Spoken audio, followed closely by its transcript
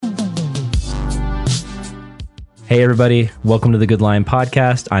Hey everybody, welcome to the Good Lion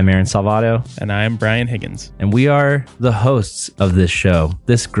Podcast. I'm Aaron Salvato. And I'm Brian Higgins. And we are the hosts of this show,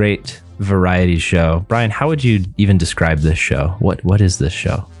 this great variety show. Brian, how would you even describe this show? What is this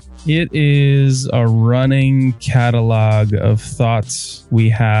show? It is a running catalog of thoughts we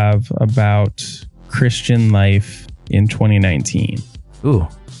have about Christian life in 2019. Ooh,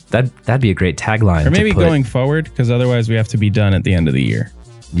 that'd be a great tagline. Or maybe going forward, because otherwise we have to be done at the end of the year.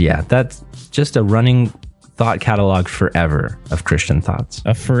 Yeah, that's just a running thought catalog forever of Christian thoughts.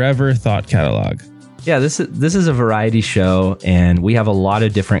 A forever thought catalog. Yeah, this is a variety show, and we have a lot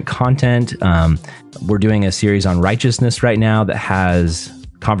of different content. We're doing a series on righteousness right now that has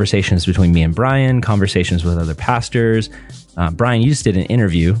conversations between me and Brian, conversations with other pastors. Brian, you just did an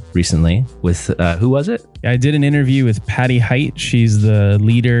interview recently with, who was it? I did an interview with Patty Height. She's the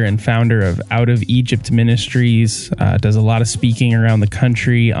leader and founder of Out of Egypt Ministries, does a lot of speaking around the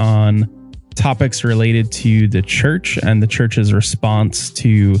country on topics related to the church and the church's response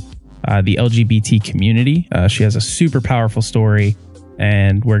to the LGBT community. She has a super powerful story,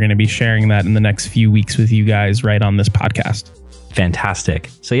 and we're going to be sharing that in the next few weeks with you guys right on this podcast. Fantastic.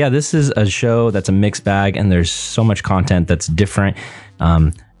 So yeah, this is a show that's a mixed bag, and there's so much content that's different.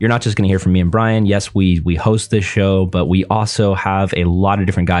 You're not just going to hear from me and Brian. Yes, we host this show, but we also have a lot of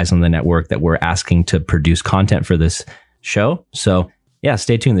different guys on the network that we're asking to produce content for this show. So yeah,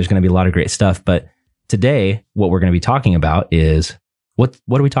 stay tuned. There's going to be a lot of great stuff. But today, what we're going to be talking about is, what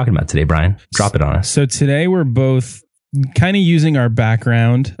are we talking about today, Brian? Drop it on us. So today we're both kind of using our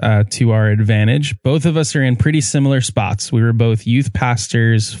background to our advantage. Both of us are in pretty similar spots. We were both youth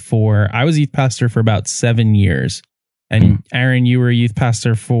pastors I was youth pastor for about 7 years. And Aaron, you were a youth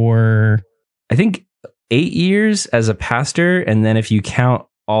pastor for, I think, 8 years as a pastor. And then if you count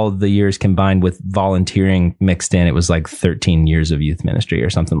all the years combined with volunteering mixed in, it was like 13 years of youth ministry or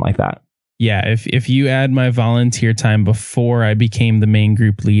something like that. Yeah, if you add my volunteer time before I became the main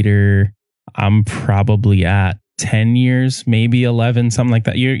group leader, I'm probably at 10 years, maybe 11, something like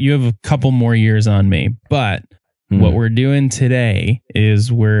that. You have a couple more years on me. But what we're doing today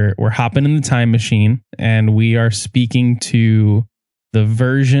is we're hopping in the time machine, and we are speaking to the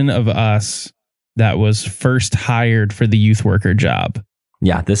version of us that was first hired for the youth worker job.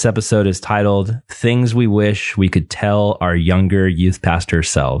 Yeah, this episode is titled Things We Wish We Could Tell Our Younger Youth Pastor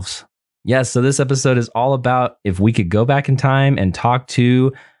Selves. Yeah, so this episode is all about if we could go back in time and talk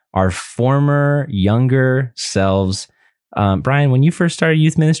to our former younger selves. Brian, when you first started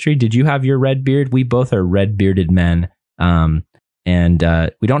youth ministry, did you have your red beard? We both are red bearded men. And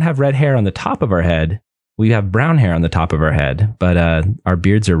we don't have red hair on the top of our head. We have brown hair on the top of our head, but our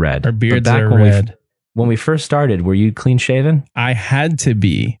beards are red. Our beards are red. When we first started, were you clean shaven? I had to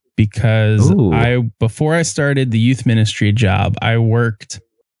be, because before I started the youth ministry job, I worked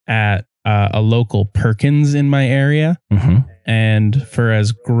at a local Perkins in my area. Mm-hmm. And for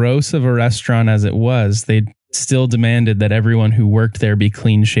as gross of a restaurant as it was, they still demanded that everyone who worked there be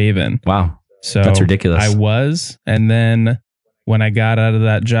clean shaven. Wow. So that's ridiculous. I was. And then when I got out of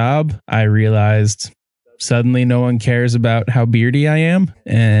that job, I realized suddenly no one cares about how beardy I am.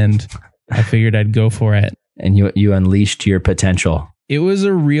 And I figured I'd go for it. And you unleashed your potential. It was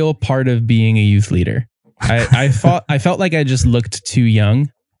a real part of being a youth leader. I felt like I just looked too young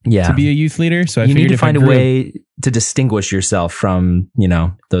to be a youth leader. So you need to find a way to distinguish yourself from,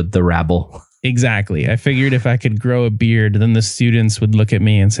 the rabble. Exactly. I figured if I could grow a beard, then the students would look at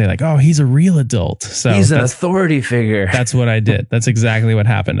me and say like, oh, he's a real adult. So he's an authority figure. That's what I did. That's exactly what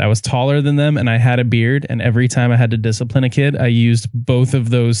happened. I was taller than them and I had a beard. And every time I had to discipline a kid, I used both of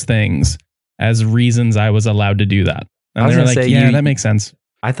those things as reasons I was allowed to do that. And they were like, that makes sense.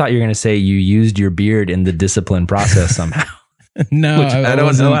 I thought you were going to say you used your beard in the discipline process somehow. No, I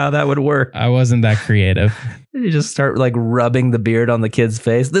don't know how that would work. I wasn't that creative. You just start like rubbing the beard on the kid's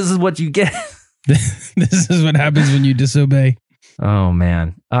face. This is what you get. This is what happens when you disobey. Oh,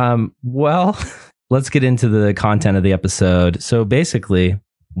 man. Well, let's get into the content of the episode. So basically,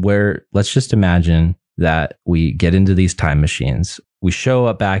 let's just imagine that we get into these time machines. We show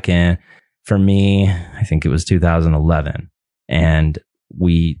up back in, for me, I think it was 2011. And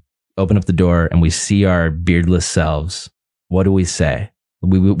we open up the door and we see our beardless selves. What do we say?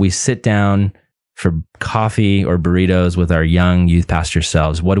 We sit down for coffee or burritos with our young youth pastor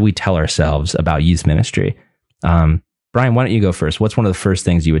selves. What do we tell ourselves about youth ministry? Brian, why don't you go first? What's one of the first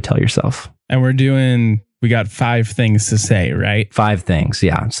things you would tell yourself? And we got 5 things to say, right? 5 things,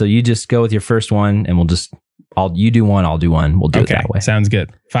 yeah. So you just go with your first one, and you do one, I'll do one. We'll do it that way. Sounds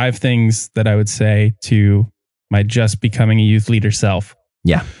good. 5 things that I would say to my just becoming a youth leader self.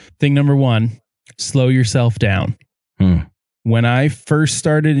 Yeah. Thing number 1, slow yourself down. When I first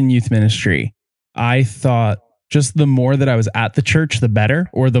started in youth ministry, I thought just the more that I was at the church, the better,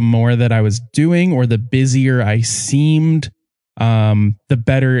 or the more that I was doing, or the busier I seemed, the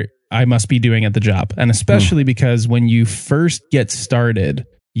better I must be doing at the job. And especially because when you first get started,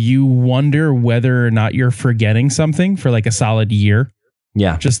 you wonder whether or not you're forgetting something for like a solid year.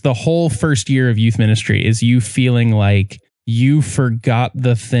 Yeah. Just the whole first year of youth ministry is you feeling like you forgot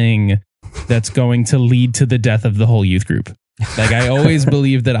the thing that's going to lead to the death of the whole youth group. Like I always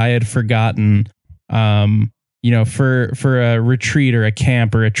believed that I had forgotten, for a retreat or a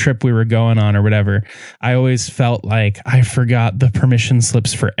camp or a trip we were going on or whatever, I always felt like I forgot the permission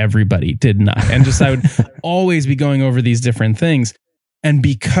slips for everybody, didn't I? And just I would always be going over these different things. And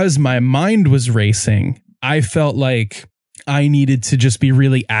because my mind was racing, I felt like I needed to just be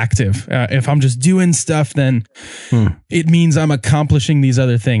really active. If I'm just doing stuff, then it means I'm accomplishing these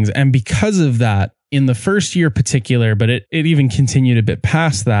other things. And because of that, in the first year particular, but it even continued a bit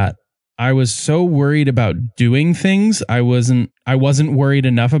past that, I was so worried about doing things. I wasn't worried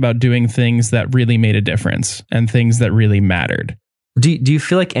enough about doing things that really made a difference and things that really mattered. Do you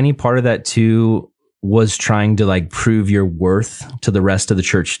feel like any part of that too was trying to like prove your worth to the rest of the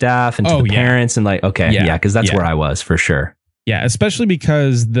church staff and to the parents and like, okay, because that's where I was for sure. Yeah, especially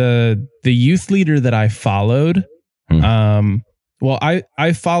because the youth leader that I followed,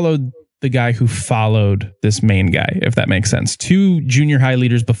 I followed the guy who followed this main guy, if that makes sense. 2 junior high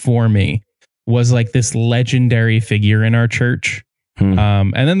leaders before me was like this legendary figure in our church.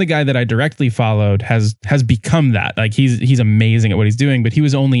 And then the guy that I directly followed has become that. Like he's amazing at what he's doing, but he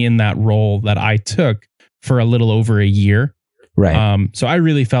was only in that role that I took for a little over a year. Right. So I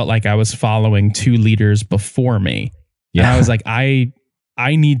really felt like I was following 2 leaders before me. Yeah. And I was like,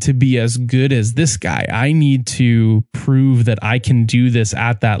 I need to be as good as this guy. I need to prove that I can do this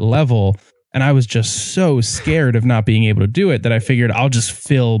at that level. And I was just so scared of not being able to do it that I figured I'll just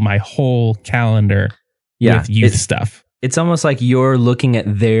fill my whole calendar with youth stuff. It's almost like you're looking at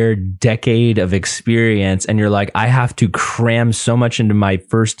their decade of experience and you're like, I have to cram so much into my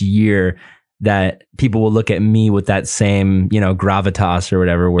first year that people will look at me with that same, gravitas or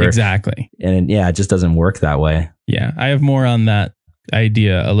whatever. Exactly. And it just doesn't work that way. Yeah. I have more on that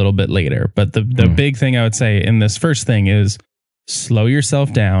idea a little bit later. But the big thing I would say in this first thing is slow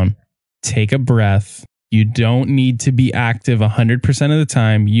yourself down, take a breath. You don't need to be active 100% of the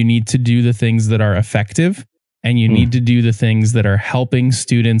time. You need to do the things that are effective and you need to do the things that are helping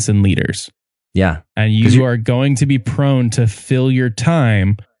students and leaders. Yeah. And you are going to be prone to fill your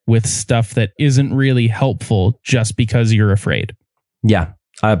time with stuff that isn't really helpful just because you're afraid. Yeah.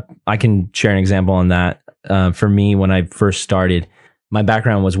 I can share an example on that. For me, when I first started, my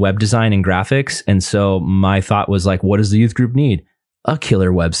background was web design and graphics. And so my thought was like, what does the youth group need? A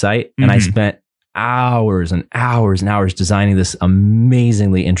killer website. And I spent hours and hours and hours designing this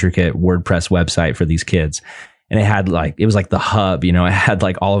amazingly intricate WordPress website for these kids. And it was like the hub, it had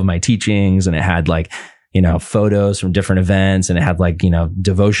like all of my teachings and it had like, photos from different events and it had like,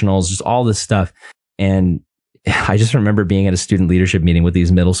 devotionals, just all this stuff. And I just remember being at a student leadership meeting with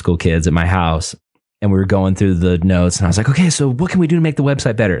these middle school kids at my house. And we were going through the notes and I was like, okay, so what can we do to make the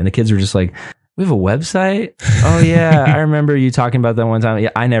website better? And the kids were just like, we have a website? Oh yeah. I remember you talking about that one time.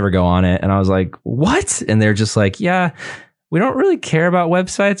 Yeah, I never go on it. And I was like, what? And they're just like, yeah, we don't really care about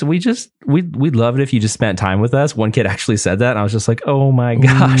websites. We'd love it if you just spent time with us. One kid actually said that. And I was just like, oh my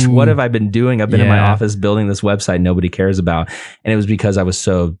gosh, what have I been doing? I've been in my office building this website nobody cares about. And it was because I was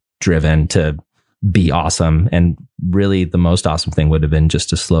so driven to be awesome. And really the most awesome thing would have been just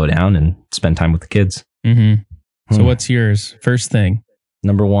to slow down and spend time with the kids. So what's yours? First thing.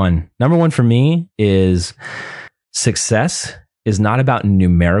 Number one for me is success is not about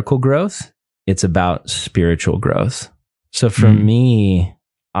numerical growth. It's about spiritual growth. So for me,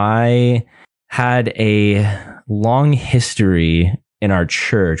 I had a long history in our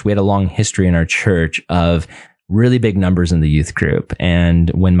church. We had a long history in our church of really big numbers in the youth group. And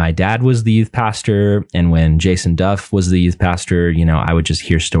when my dad was the youth pastor and when Jason Duff was the youth pastor, I would just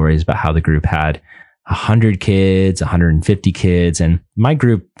hear stories about how the group had 100 kids, 150 kids. And my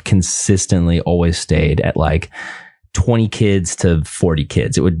group consistently always stayed at like 20 kids to 40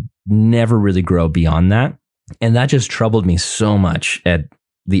 kids. It would never really grow beyond that. And that just troubled me so much at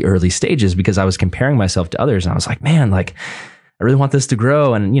the early stages because I was comparing myself to others. And I was like, man, like, I really want this to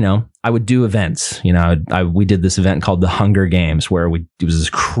grow. And, I would do events. We did this event called the Hunger Games where it was this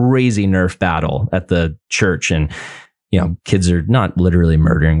crazy Nerf battle at the church. And, kids are not literally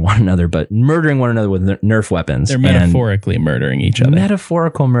murdering one another, but murdering one another with Nerf weapons. They're metaphorically murdering each other.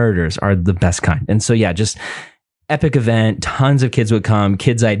 Metaphorical murders are the best kind. And so, just epic event. Tons of kids would come,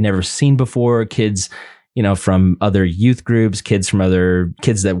 kids I'd never seen before, kids from other youth groups, kids from other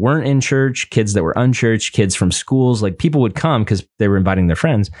kids that weren't in church, kids that were unchurched, kids from schools. Like people would come because they were inviting their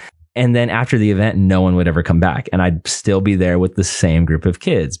friends. And then after the event, no one would ever come back. And I'd still be there with the same group of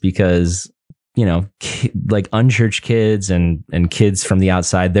kids because, like unchurched kids and kids from the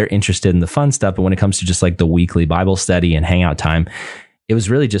outside, they're interested in the fun stuff. But when it comes to just like the weekly Bible study and hangout time, it was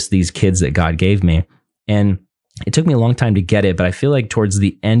really just these kids that God gave me. And it took me a long time to get it, but I feel like towards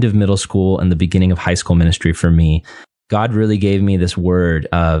the end of middle school and the beginning of high school ministry for me, God really gave me this word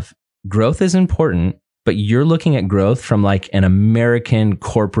of growth is important, but you're looking at growth from like an American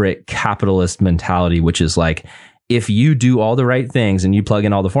corporate capitalist mentality, which is like, if you do all the right things and you plug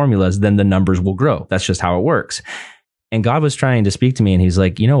in all the formulas, then the numbers will grow. That's just how it works. And God was trying to speak to me and he's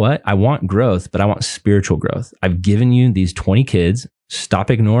like, you know what? I want growth, but I want spiritual growth. I've given you these 20 kids.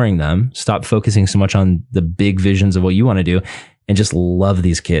 Stop ignoring them. Stop focusing so much on the big visions of what you want to do and just love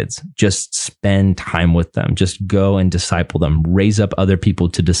these kids. Just spend time with them. Just go and disciple them. Raise up other people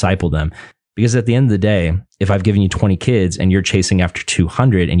to disciple them. Because at the end of the day, if I've given you 20 kids and you're chasing after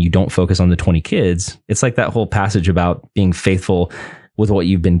 200 and you don't focus on the 20 kids, it's like that whole passage about being faithful with what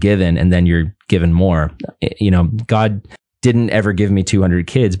you've been given and then you're given more. God didn't ever give me 200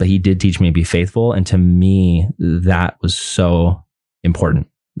 kids, but he did teach me to be faithful. And to me, that was so important.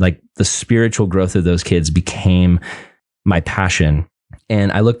 Like the spiritual growth of those kids became my passion.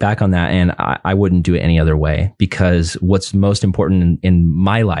 And I look back on that and I wouldn't do it any other way because what's most important in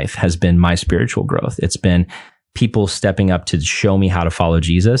my life has been my spiritual growth. It's been people stepping up to show me how to follow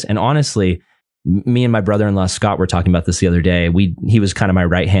Jesus. And honestly, me and my brother-in-law, Scott, were talking about this the other day. He was kind of my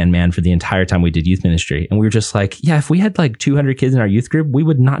right-hand man for the entire time we did youth ministry. And we were just like, yeah, if we had like 200 kids in our youth group, we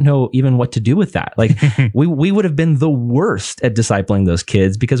would not know even what to do with that. Like we would have been the worst at discipling those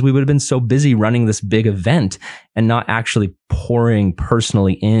kids because we would have been so busy running this big event and not actually pouring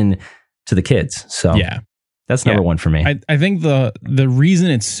personally in to the kids. So yeah, that's number one for me. I think the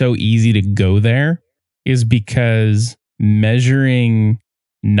reason it's so easy to go there is because measuring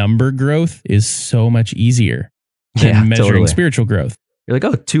number growth is so much easier than measuring spiritual growth. You're like,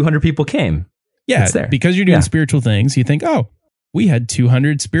 oh, 200 people came. Yeah, because you're doing spiritual things, you think, oh, we had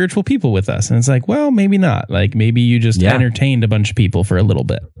 200 spiritual people with us. And it's like, well, maybe not. Like maybe you just entertained a bunch of people for a little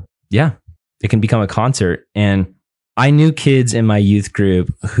bit. Yeah, it can become a concert. And I knew kids in my youth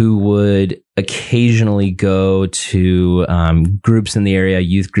group who would occasionally go to groups in the area,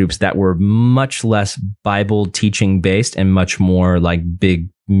 youth groups that were much less Bible teaching based and much more like big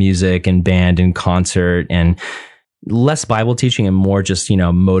music and band and concert and less Bible teaching and more just,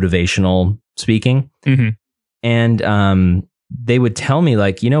 motivational speaking. Mm-hmm. And they would tell me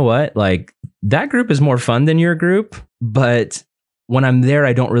like, you know what, like that group is more fun than your group, but when I'm there,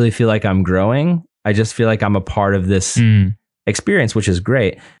 I don't really feel like I'm growing. I just feel like I'm a part of this experience, which is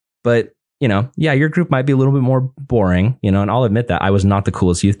great. But, your group might be a little bit more boring, and I'll admit that I was not the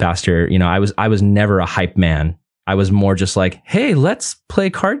coolest youth pastor. I was never a hype man. I was more just like, hey, let's play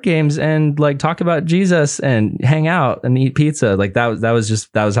card games and like talk about Jesus and hang out and eat pizza. Like that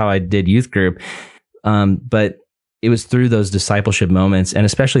was how I did youth group. But it was through those discipleship moments and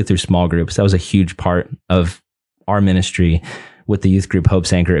especially through small groups. That was a huge part of our ministry with the youth group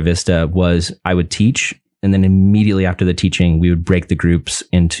Hope's Anchor at Vista was I would teach. And then immediately after the teaching, we would break the groups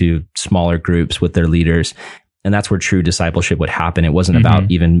into smaller groups with their leaders. And that's where true discipleship would happen. It wasn't about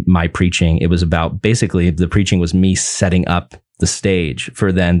even my preaching. It was about basically the preaching was me setting up the stage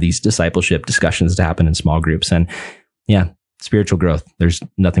for then these discipleship discussions to happen in small groups. And spiritual growth. There's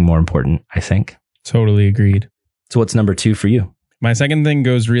nothing more important, I think. Totally agreed. So what's number 2 for you? My second thing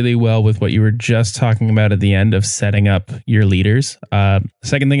goes really well with what you were just talking about at the end of setting up your leaders.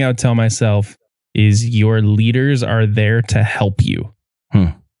 Second thing I would tell myself is your leaders are there to help you.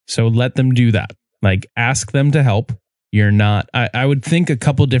 So let them do that. Like ask them to help. You're not, I would think a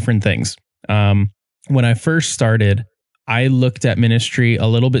couple different things. When I first started, I looked at ministry a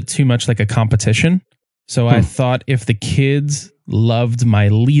little bit too much like a competition. So I thought if the kids loved my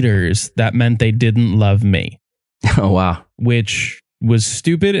leaders, that meant they didn't love me. Oh, wow. Which was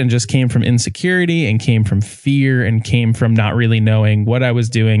stupid and just came from insecurity and came from fear and came from not really knowing what I was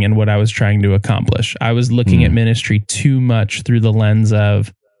doing and what I was trying to accomplish. I was looking at ministry too much through the lens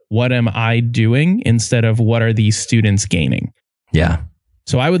of what am I doing instead of what are these students gaining? Yeah.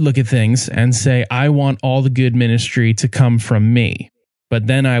 So I would look at things and say, I want all the good ministry to come from me. But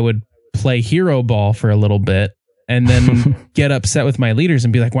then I would play hero ball for a little bit and then get upset with my leaders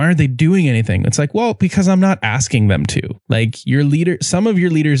and be like, why aren't they doing anything? It's like, well, because I'm not asking them to. Like your leader, some of your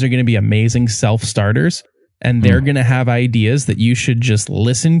leaders are going to be amazing self-starters and they're going to have ideas that you should just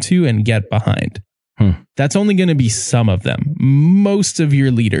listen to and get behind. That's only going to be some of them. Most of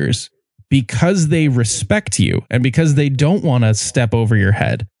your leaders because they respect you and because they don't want to step over your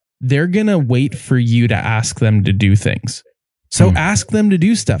head, they're going to wait for you to ask them to do things. So ask them to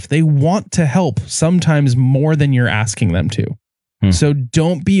do stuff. They want to help sometimes more than you're asking them to. So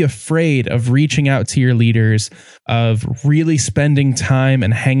don't be afraid of reaching out to your leaders, of really spending time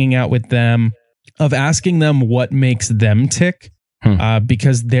and hanging out with them, of asking them what makes them tick,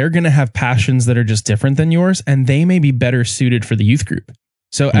 because they're going to have passions that are just different than yours, and they may be better suited for the youth group.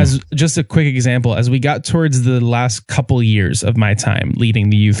 So as just a quick example, as we got towards the last couple years of my time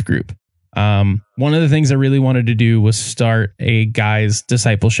leading the youth group, one of the things I really wanted to do was start a guys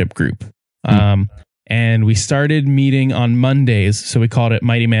discipleship group. And we started meeting on Mondays. So we called it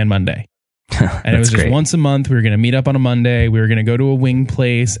Mighty Man Monday. And it was just once a month. We were going to meet up on a Monday. We were going to go to a wing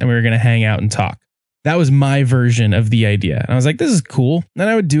place and we were going to hang out and talk. That was my version of the idea. And I was like, this is cool. And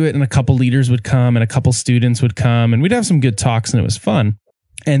I would do it and a couple leaders would come and a couple students would come and we'd have some good talks and it was fun.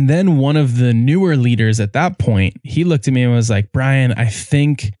 And then one of the newer leaders at that point, he looked at me and was like, Brian, I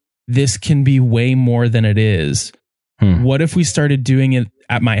think this can be way more than it is. What if we started doing it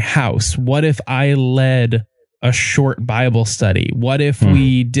at my house? What if I led a short Bible study? What if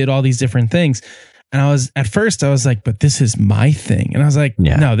we did all these different things? And at first I was like, but this is my thing. And I was like,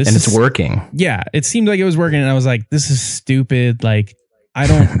 no, this is, it's working. Yeah. It seemed like it was working. And I was like, this is stupid. Like, I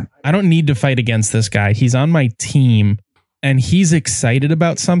don't need to fight against this guy. He's on my team and he's excited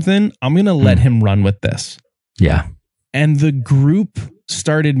about something. I'm going to let him run with this. Yeah. And the group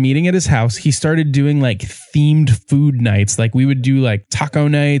started meeting at his house. He started doing like themed food nights. Like we would do like taco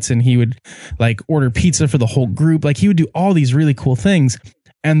nights and he would like order pizza for the whole group. Like he would do all these really cool things.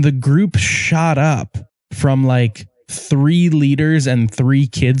 And the group shot up from like 3 leaders and 3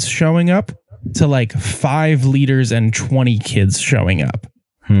 kids showing up to like 5 leaders and 20 kids showing up.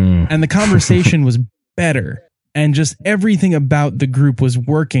 And the conversation was better. And just everything about the group was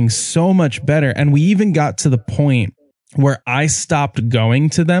working so much better. And we even got to the point where I stopped going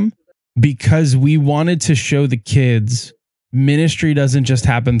to them because we wanted to show the kids ministry doesn't just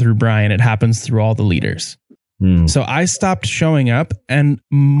happen through Brian, it happens through all the leaders. So I stopped showing up and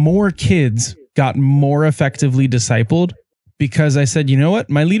more kids got more effectively discipled because I said, you know what?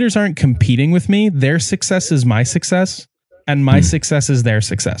 My leaders aren't competing with me. Their success is my success and my success is their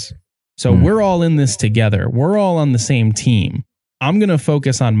success. So we're all in this together. We're all on the same team. I'm going to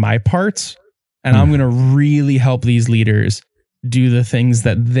focus on my parts and I'm going to really help these leaders do the things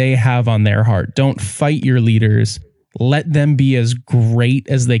that they have on their heart. Don't fight your leaders. Let them be as great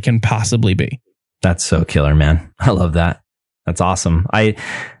as they can possibly be. That's so killer, man. I love that. That's awesome. I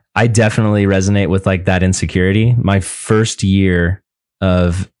definitely resonate with like that insecurity. My first year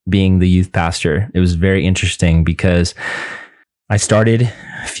of being the youth pastor, it was very interesting because I started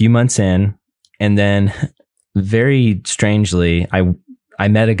a few months in and then very strangely, I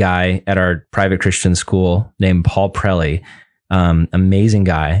met a guy at our private Christian school named Paul Prelli, amazing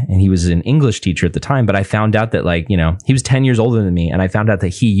guy. And he was an English teacher at the time, but I found out that like, you know, he was 10 years older than me. And I found out that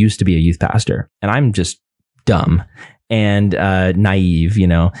he used to be a youth pastor and I'm just dumb and naive, you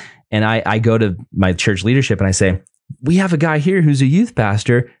know, and I go to my church leadership and I say, we have a guy here who's a youth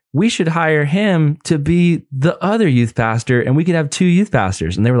pastor. We should hire him to be the other youth pastor and we could have 2 youth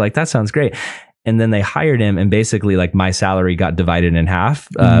pastors. And they were like, that sounds great. And then they hired him and basically like my salary got divided in half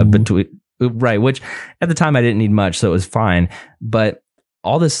between, right. Which at the time I didn't need much. So it was fine. But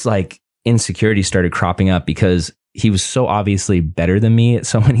all this like insecurity started cropping up because he was so obviously better than me at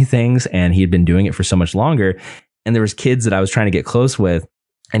so many things. And he had been doing it for so much longer. And there was kids that I was trying to get close with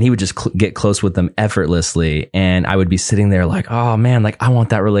and he would just get close with them effortlessly. And I would be sitting there like, oh man, like I want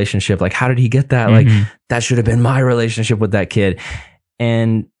that relationship. Like, how did he get that? Like that should have been my relationship with that kid.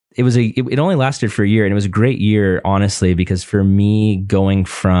 And it only lasted for a year and it was a great year, honestly, because for me going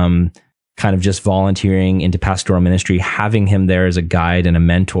from kind of just volunteering into pastoral ministry, having him there as a guide and a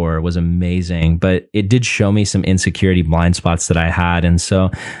mentor was amazing, but it did show me some insecurity blind spots that I had. And so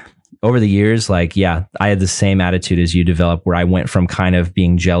over the years, like, yeah, I had the same attitude as you developed where I went from kind of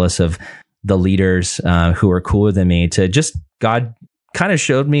being jealous of the leaders who were cooler than me to just God kind of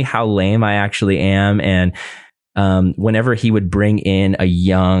showed me how lame I actually am. And whenever he would bring in a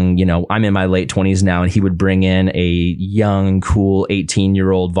young, you know, I'm in my late 20s now, and he would bring in a young, cool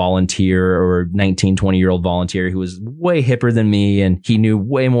 18-year-old volunteer or 19, 20-year-old volunteer who was way hipper than me, and he knew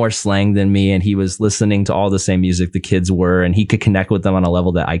way more slang than me, and he was listening to all the same music the kids were, and he could connect with them on a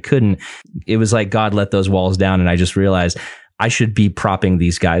level that I couldn't. It was like God let those walls down, and I just realized I should be propping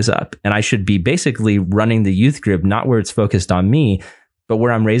these guys up, and I should be basically running the youth group, not where it's focused on me, but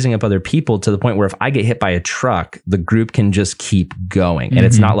where I'm raising up other people to the point where if I get hit by a truck, the group can just keep going. And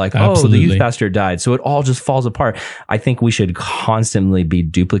it's not like, Absolutely. oh, the youth pastor died, so it all just falls apart. I think we should constantly be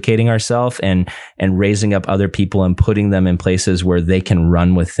duplicating ourselves and raising up other people and putting them in places where they can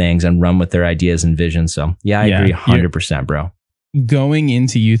run with things and run with their ideas and visions. So I agree 100%, bro. Going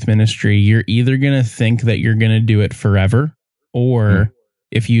into youth ministry, you're either going to think that you're going to do it forever, or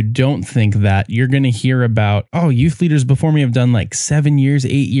if you don't think that, you're going to hear about, oh, youth leaders before me have done like 7 years, 8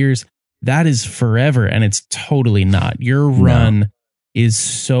 years. That is forever. And it's totally not. Your run is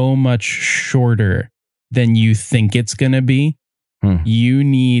so much shorter than you think it's going to be. You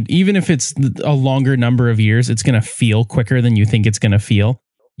need, even if it's a longer number of years, it's going to feel quicker than you think it's going to feel.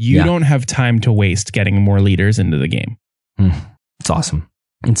 You don't have time to waste getting more leaders into the game. It's awesome.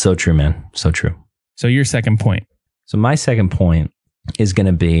 It's so true, man. So true. So your second point. So my second point is going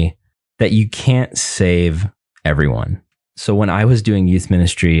to be that you can't save everyone. So when I was doing youth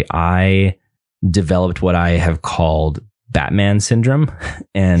ministry, I developed what I have called Batman syndrome.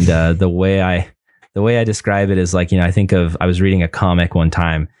 And the way I describe it is like, I was reading a comic one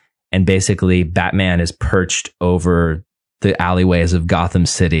time, and basically Batman is perched over the alleyways of Gotham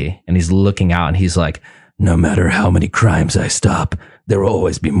City, and he's looking out and he's like, no matter how many crimes I stop, there will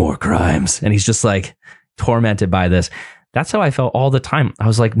always be more crimes. And he's just like tormented by this. That's how I felt all the time. I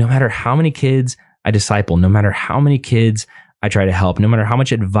was like, no matter how many kids I disciple, no matter how many kids I try to help, no matter how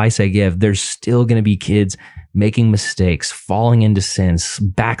much advice I give, there's still going to be kids making mistakes, falling into sins,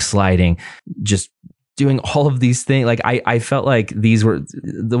 backsliding, just doing all of these things. Like I felt like these were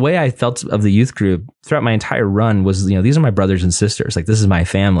the way I felt of the youth group throughout my entire run was, these are my brothers and sisters. Like, this is my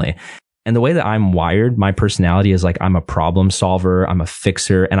family. And the way that I'm wired, my personality is like, I'm a problem solver, I'm a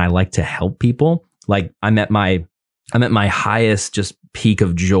fixer, and I like to help people. Like I'm at my highest just peak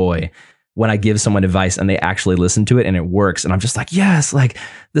of joy when I give someone advice and they actually listen to it and it works. And I'm just like, yes, like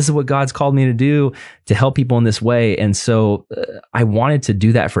this is what God's called me to do, to help people in this way. And so I wanted to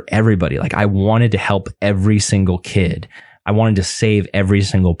do that for everybody. Like I wanted to help every single kid. I wanted to save every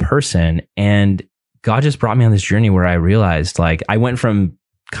single person. And God just brought me on this journey where I realized, like, I went from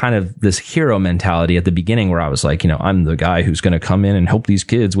kind of this hero mentality at the beginning where I was like, I'm the guy who's going to come in and help these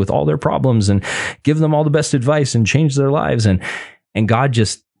kids with all their problems and give them all the best advice and change their lives. And God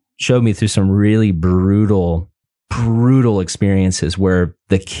just showed me through some really brutal experiences where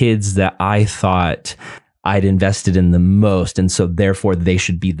the kids that I thought I'd invested in the most, and so therefore they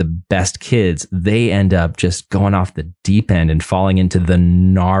should be the best kids, they end up just going off the deep end and falling into the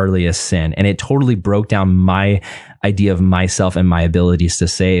gnarliest sin. And it totally broke down my idea of myself and my abilities to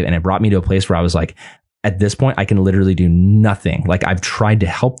save. And it brought me to a place where I was like, at this point, I can literally do nothing. Like I've tried to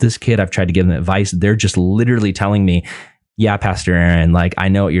help this kid. I've tried to give them advice. They're just literally telling me, yeah, Pastor Aaron, like I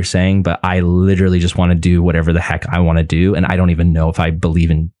know what you're saying, but I literally just want to do whatever the heck I want to do. And I don't even know if I believe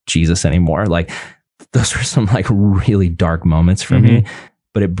in Jesus anymore. Like those were some like really dark moments for me,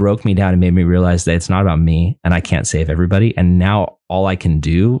 but it broke me down and made me realize that it's not about me and I can't save everybody. And now all I can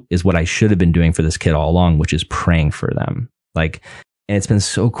do is what I should have been doing for this kid all along, which is praying for them. Like, and it's been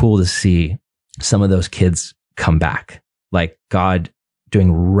so cool to see some of those kids come back, like God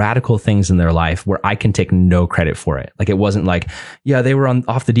doing radical things in their life where I can take no credit for it. Like it wasn't like, yeah, they were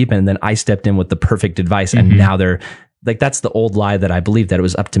off the deep end and then I stepped in with the perfect advice and now they're like, that's the old lie that I believed, that it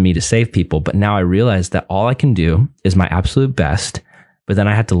was up to me to save people. But now I realize that all I can do is my absolute best, but then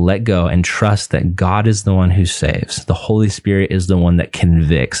I have to let go and trust that God is the one who saves. The Holy Spirit is the one that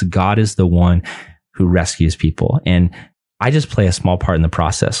convicts. God is the one who rescues people. And I just play a small part in the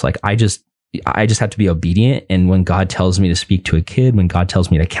process. Like I just have to be obedient. And when God tells me to speak to a kid, when God tells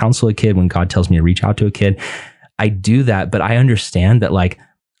me to counsel a kid, when God tells me to reach out to a kid, I do that. But I understand that like,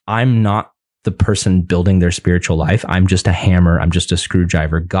 I'm not the person building their spiritual life. I'm just a hammer. I'm just a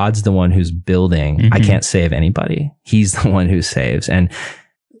screwdriver. God's the one who's building. I can't save anybody. He's the one who saves. And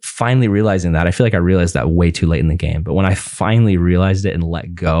finally realizing that, I feel like I realized that way too late in the game. But when I finally realized it and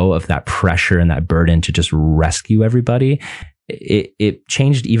let go of that pressure and that burden to just rescue everybody, it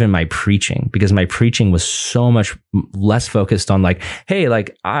changed even my preaching, because my preaching was so much less focused on like, hey,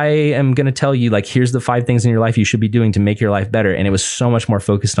 like I am going to tell you, like, here's the 5 things in your life you should be doing to make your life better. And it was so much more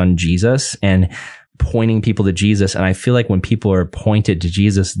focused on Jesus and pointing people to Jesus. And I feel like when people are pointed to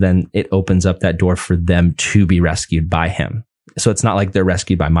Jesus, then it opens up that door for them to be rescued by him. So it's not like they're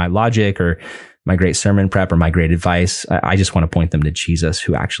rescued by my logic or my great sermon prep or my great advice. I just want to point them to Jesus,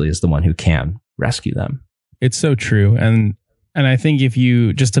 who actually is the one who can rescue them. It's so true. And I think if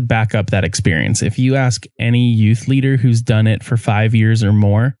you, just to back up that experience, if you ask any youth leader who's done it for 5 years or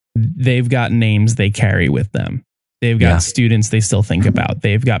more, they've got names they carry with them. They've got students they still think about.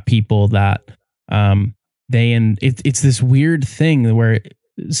 They've got people that it's this weird thing where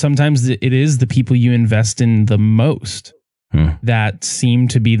sometimes it is the people you invest in the most that seem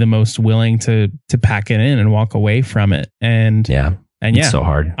to be the most willing to pack it in and walk away from it. And it's so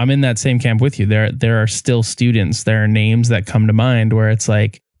hard. I'm in that same camp with you. There are still students. There are names that come to mind where it's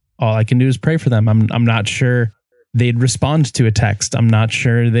like, all I can do is pray for them. I'm not sure they'd respond to a text. I'm not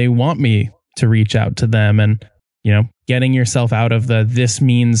sure they want me to reach out to them. And, getting yourself out of this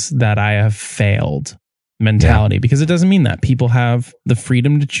means that I have failed mentality, because it doesn't mean that. People have the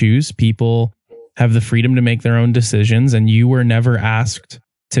freedom to choose. People have the freedom to make their own decisions. And you were never asked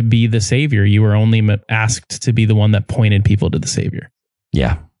to be the savior. You were only asked to be the one that pointed people to the savior.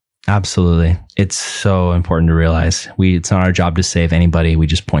 Yeah, absolutely. It's so important to realize it's not our job to save anybody. We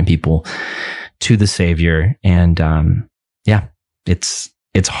just point people to the savior. And it's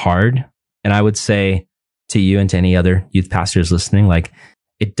hard. And I would say to you and to any other youth pastors listening, like,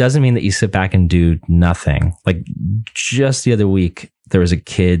 it doesn't mean that you sit back and do nothing. Like, just the other week, there was a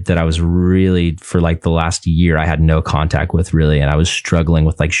kid that I was really, for like the last year, I had no contact with really. And I was struggling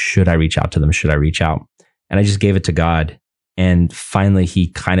with like, should I reach out to them? Should I reach out? And I just gave it to God. And finally, he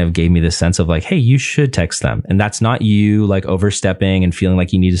kind of gave me this sense of like, hey, you should text them. And that's not you like overstepping and feeling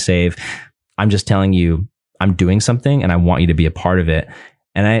like you need to save. I'm just telling you, I'm doing something and I want you to be a part of it.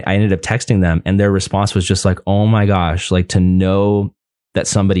 And I ended up texting them, and their response was just like, oh my gosh, like, to know that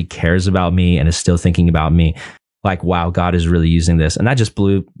somebody cares about me and is still thinking about me. Like, wow, God is really using this. And that just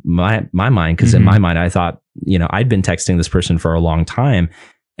blew my mind. Cause in my mind, I thought, I'd been texting this person for a long time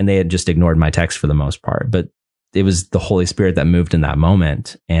and they had just ignored my text for the most part, but it was the Holy Spirit that moved in that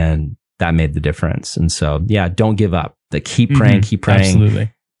moment, and that made the difference. And so, don't give up. Keep praying, keep praying.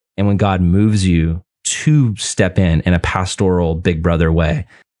 Absolutely. And when God moves you to step in a pastoral big brother way,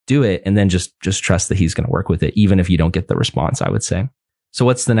 do it. And then just trust that he's going to work with it, even if you don't get the response, I would say. So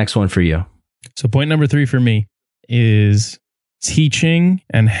what's the next one for you? So point number 3 for me is teaching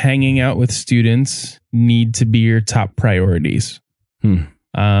and hanging out with students need to be your top priorities.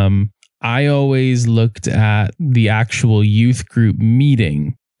 I always looked at the actual youth group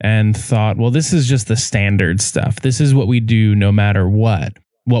meeting and thought, well, this is just the standard stuff. This is what we do no matter what.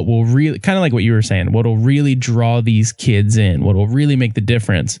 What will really, kind of like what you were saying, what will really draw these kids in, what will really make the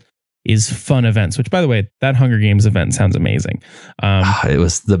difference is fun events, which, by the way, that Hunger Games event sounds amazing. It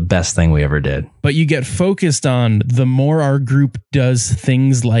was the best thing we ever did. But you get focused on the more our group does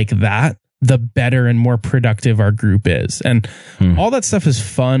things like that, the better and more productive our group is. And all that stuff is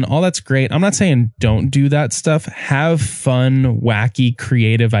fun. All that's great. I'm not saying don't do that stuff. Have fun, wacky,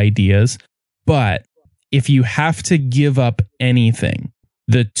 creative ideas. But if you have to give up anything,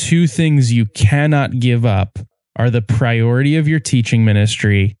 the 2 things you cannot give up are the priority of your teaching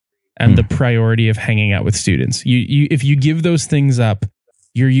ministry and the priority of hanging out with students. If you give those things up,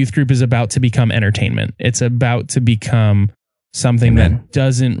 your youth group is about to become entertainment. It's about to become something that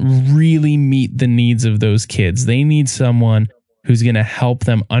doesn't really meet the needs of those kids. They need someone who's going to help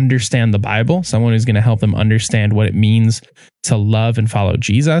them understand the Bible, someone who's going to help them understand what it means to love and follow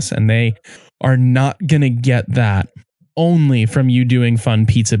Jesus. And they are not going to get that only from you doing fun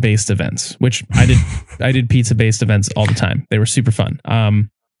pizza-based events, which I did. I did pizza-based events all the time. They were super fun.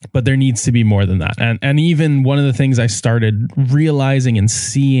 But there needs to be more than that. And even one of the things I started realizing and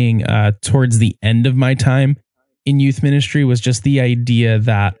seeing towards the end of my time in youth ministry was just the idea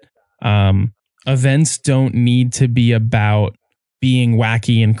that events don't need to be about being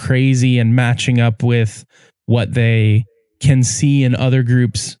wacky and crazy and matching up with what they can see in other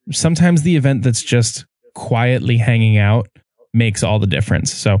groups. Sometimes the event that's just quietly hanging out makes all the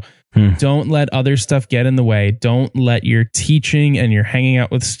difference. So don't let other stuff get in the way. Don't let your teaching and your hanging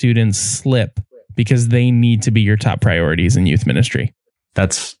out with students slip, because they need to be your top priorities in youth ministry.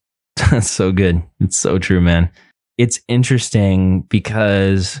 That's so good. It's so true, man. It's interesting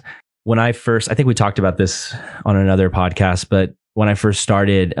because when I think we talked about this on another podcast, but when I first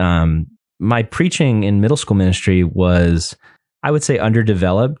started, my preaching in middle school ministry was, I would say,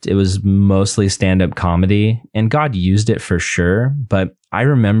 underdeveloped. It was mostly stand-up comedy, and God used it for sure. But I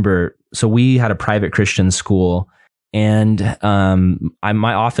remember, so we had a private Christian school, and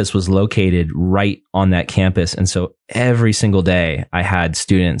my office was located right on that campus. And so every single day I had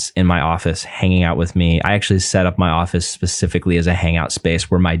students in my office hanging out with me. I actually set up my office specifically as a hangout space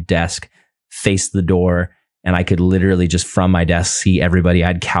where my desk faced the door, and I could literally just from my desk see everybody. I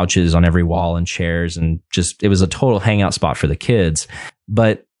had couches on every wall and chairs, and just, it was a total hangout spot for the kids.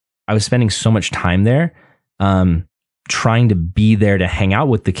 But I was spending so much time there, trying to be there to hang out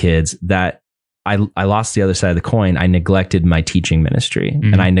with the kids, that I lost the other side of the coin. I neglected my teaching ministry,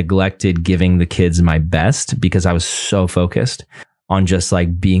 and I neglected giving the kids my best because I was so focused on just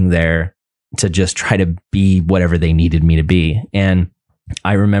like being there to just try to be whatever they needed me to be. And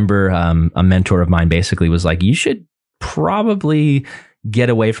I remember a mentor of mine basically was like, you should probably get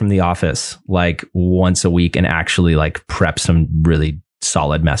away from the office like once a week and actually like prep some really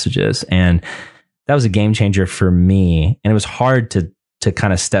solid messages. And that was a game changer for me. And it was hard to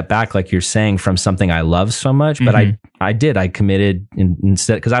kind of step back, like you're saying, from something I love so much. But I committed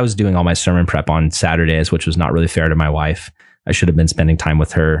instead, because I was doing all my sermon prep on Saturdays, which was not really fair to my wife. I should have been spending time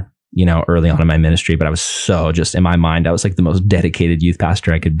with her, you know, early on in my ministry, but I was so just in my mind, I was like the most dedicated youth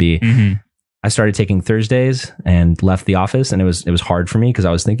pastor I could be. I started taking Thursdays and left the office, and it was hard for me because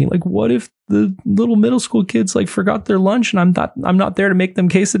I was thinking like, what if the little middle school kids like forgot their lunch and I'm not there to make them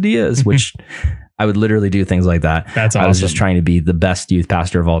quesadillas, which I would literally do things like that. That's awesome. I was just trying to be the best youth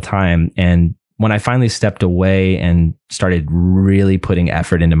pastor of all time. And when I finally stepped away and started really putting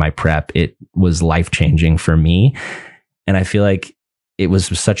effort into my prep, it was life-changing for me. And I feel like it was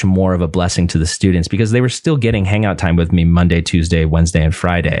such more of a blessing to the students because they were still getting hangout time with me Monday, Tuesday, Wednesday, and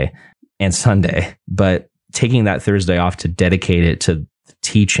Friday and Sunday. But taking that Thursday off to dedicate it to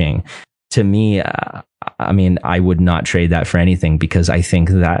teaching, to me, I mean, I would not trade that for anything, because I think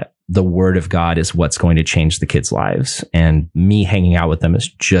that the word of God is what's going to change the kids' lives. And me hanging out with them is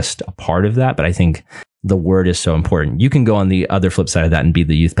just a part of that. But I think the word is so important. You can go on the other flip side of that and be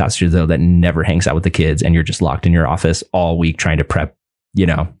the youth pastor, though, that never hangs out with the kids, and you're just locked in your office all week trying to prep, you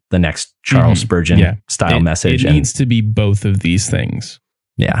know, the next Charles Spurgeon style message. It needs to be both of these things.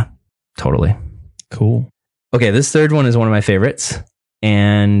 Yeah, totally. Cool. Okay, this third one is one of my favorites,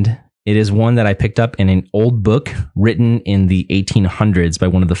 and it is one that I picked up in an old book written in the 1800s by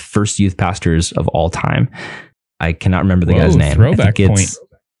one of the first youth pastors of all time. I cannot remember the guy's name. Throwback point.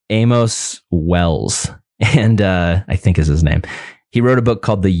 Amos Wells, and I think is his name. He wrote a book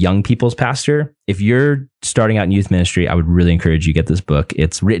called The Young People's Pastor. If you're starting out in youth ministry, I would really encourage you to get this book.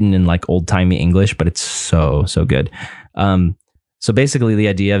 It's written in like old-timey English, but it's so good. So basically the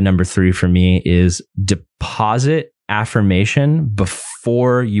idea of number 3 for me is deposit affirmation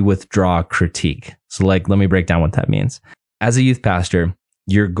before you withdraw critique. So like, let me break down what that means. As a youth pastor,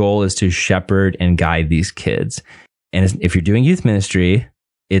 your goal is to shepherd and guide these kids. And if you're doing youth ministry,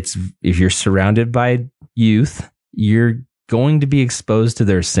 if you're surrounded by youth, you're going to be exposed to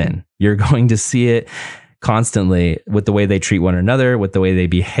their sin. You're going to see it constantly with the way they treat one another, with the way they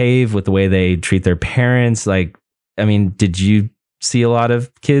behave, with the way they treat their parents. Like, I mean, did you see a lot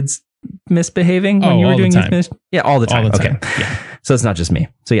of kids misbehaving when you were doing youth ministry? Yeah, all the time. Okay. Yeah. So it's not just me.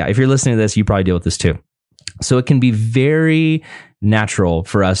 So yeah, if you're listening to this, you probably deal with this too. So it can be very natural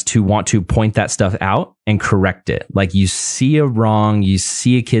for us to want to point that stuff out and correct it. Like you see a wrong, you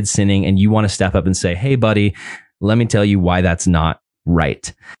see a kid sinning, and you want to step up and say, hey buddy, let me tell you why that's not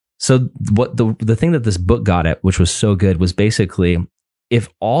right. So what the thing that this book got at, which was so good, was basically, if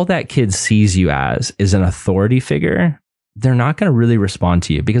all that kid sees you as is an authority figure, they're not going to really respond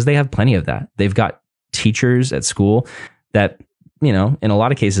to you, because they have plenty of that. They've got teachers at school that, you know, in a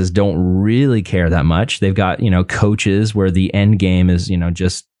lot of cases don't really care that much. They've got, you know, coaches where the end game is, you know,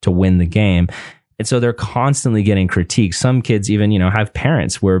 just to win the game. And so they're constantly getting critiques. Some kids even, you know, have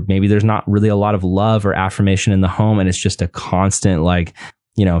parents where maybe there's not really a lot of love or affirmation in the home, and it's just a constant like,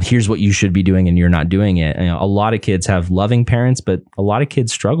 you know, here's what you should be doing and you're not doing it. You know, a lot of kids have loving parents, but a lot of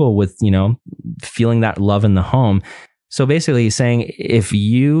kids struggle with, you know, feeling that love in the home. So basically he's saying, if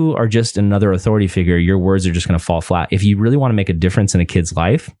you are just another authority figure, your words are just going to fall flat. If you really want to make a difference in a kid's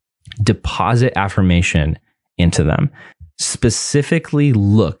life, deposit affirmation into them. Specifically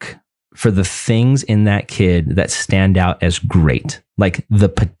look for the things in that kid that stand out as great, like the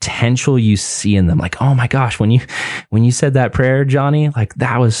potential you see in them. Like, oh my gosh, when you said that prayer, Johnny, like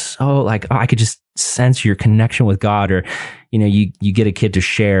that was so like, oh, I could just sense your connection with God. Or, you know, you get a kid to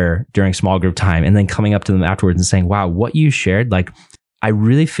share during small group time and then coming up to them afterwards and saying, wow, what you shared, like, I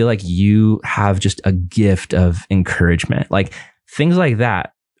really feel like you have just a gift of encouragement. Like things like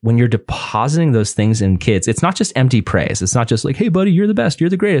that. When you're depositing those things in kids, it's not just empty praise. It's not just like, hey buddy, you're the best.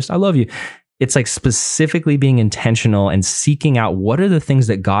 You're the greatest. I love you. It's like specifically being intentional and seeking out what are the things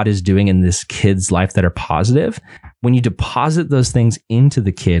that God is doing in this kid's life that are positive. When you deposit those things into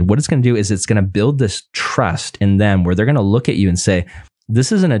the kid, what it's going to do is it's going to build this trust in them where they're going to look at you and say,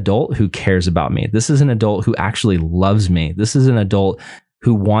 this is an adult who cares about me. This is an adult who actually loves me. This is an adult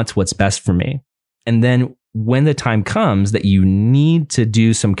who wants what's best for me. And then when the time comes that you need to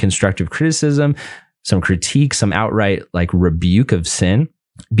do some constructive criticism, some critique, some outright like rebuke of sin,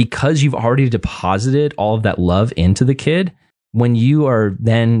 because you've already deposited all of that love into the kid, when you are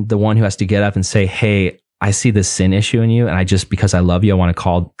then the one who has to get up and say, hey, I see this sin issue in you, and because I love you, I want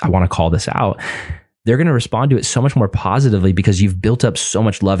to call this out. they're going to respond to it so much more positively because you've built up so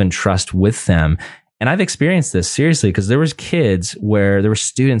much love and trust with them. And I've experienced this seriously, because there were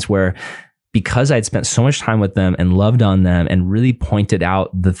students where, because I'd spent so much time with them and loved on them and really pointed out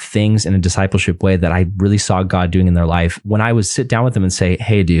the things in a discipleship way that I really saw God doing in their life, when I would sit down with them and say,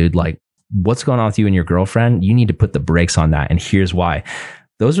 hey dude, like, what's going on with you and your girlfriend? You need to put the brakes on that. And here's why.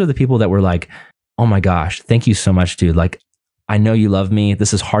 Those are the people that were like, oh my gosh, thank you so much, dude. Like, I know you love me.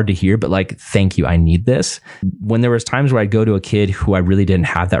 This is hard to hear, but like, thank you. I need this. When there was times where I'd go to a kid who I really didn't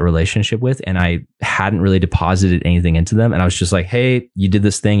have that relationship with, and I hadn't really deposited anything into them, and I was just like, hey, you did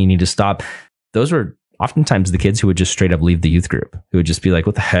this thing, you need to stop. Those were oftentimes the kids who would just straight up leave the youth group, who would just be like,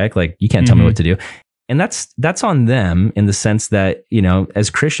 what the heck? Like, you can't tell me what to do. And that's on them, in the sense that, you know, as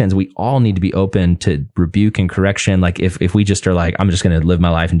Christians, we all need to be open to rebuke and correction. Like, if we just are like, I'm just going to live my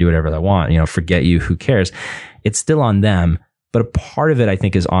life and do whatever I want, you know, forget you, who cares? It's still on them. But a part of it, I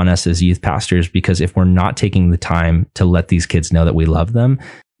think, is on us as youth pastors, because if we're not taking the time to let these kids know that we love them,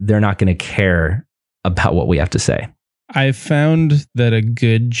 they're not going to care about what we have to say. I've found that a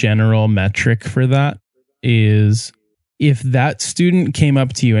good general metric for that is, if that student came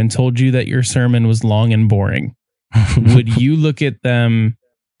up to you and told you that your sermon was long and boring, would you look at them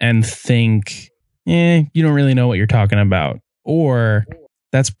and think, you don't really know what you're talking about? Or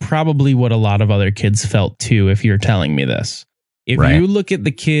that's probably what a lot of other kids felt too, if you're telling me this. If you look at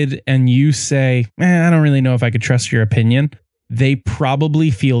the kid and you say, I don't really know if I could trust your opinion, they probably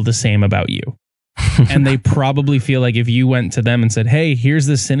feel the same about you. And they probably feel like if you went to them and said, hey, here's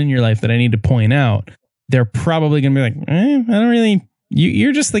this sin in your life that I need to point out, they're probably going to be like, I don't really,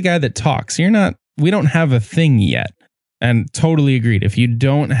 you're just the guy that talks. We don't have a thing yet. And totally agreed. If you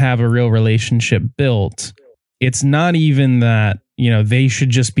don't have a real relationship built, it's not even that, you know, they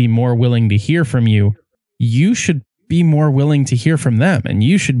should just be more willing to hear from you. You should be more willing to hear from them, and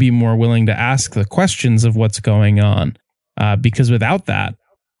you should be more willing to ask the questions of what's going on. Because without that,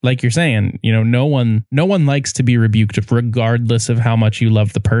 like you're saying, you know, no one likes to be rebuked regardless of how much you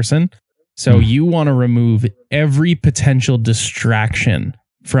love the person. So you want to remove every potential distraction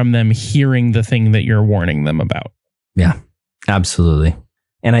from them hearing the thing that you're warning them about. Yeah, absolutely.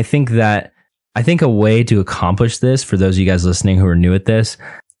 And I think a way to accomplish this, for those of you guys listening who are new at this,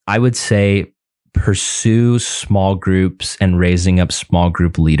 I would say pursue small groups and raising up small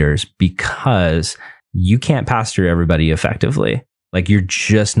group leaders, because you can't pastor everybody effectively. Like, you're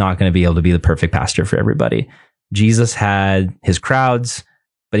just not going to be able to be the perfect pastor for everybody. Jesus had his crowds,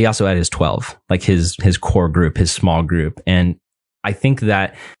 but he also had his 12, like his core group, his small group. And I think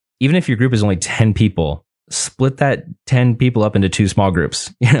that even if your group is only 10 people, split that 10 people up into 2 small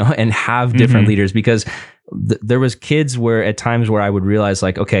groups, you know, and have different leaders, because there was kids where at times where I would realize,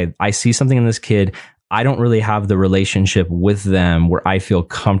 like, okay, I see something in this kid. I don't really have the relationship with them where I feel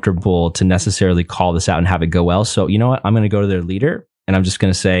comfortable to necessarily call this out and have it go well. So, you know what? I'm going to go to their leader and I'm just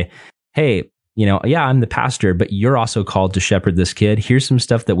going to say, hey, you know, yeah, I'm the pastor, but you're also called to shepherd this kid. Here's some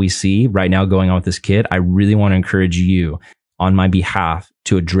stuff that we see right now going on with this kid. I really want to encourage you on my behalf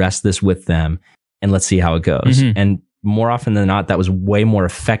to address this with them, and let's see how it goes. And more often than not, that was way more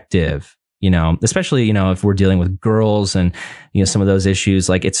effective, you know, especially, you know, if we're dealing with girls and, you know, some of those issues.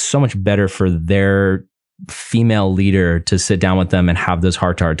 Like, it's so much better for their female leader to sit down with them and have those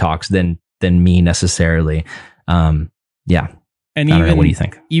heart-to-heart talks than me necessarily. Yeah. And I don't know, what do you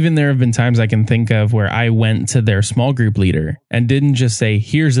think? Even there have been times I can think of where I went to their small group leader and didn't just say,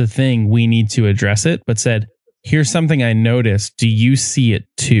 here's a thing, we need to address it, but said, here's something I noticed. Do you see it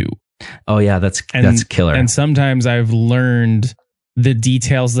too? Oh yeah, that's killer. And sometimes I've learned the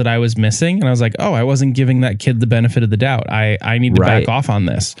details that I was missing, and I was like, oh, I wasn't giving that kid the benefit of the doubt. I need to back off on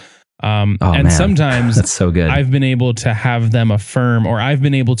this. And sometimes that's so good. I've been able to have them affirm, or I've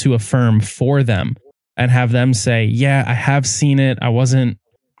been able to affirm for them and have them say, yeah, I have seen it. I wasn't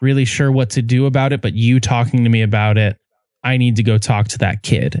really sure what to do about it, but you talking to me about it, I need to go talk to that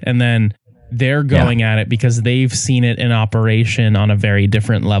kid. And then they're going at it because they've seen it in operation on a very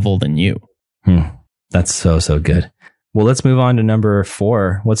different level than you. That's so good. Well, let's move on to number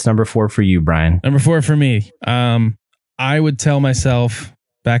 4. What's number 4 for you, Brian? Number 4 for me. I would tell myself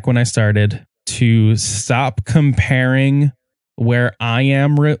back when I started to stop comparing where I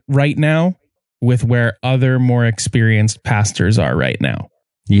am right now with where other more experienced pastors are right now.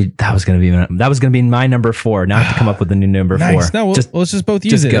 That was going to be my number 4. Now I have to come up with a new number 4. No, let's just both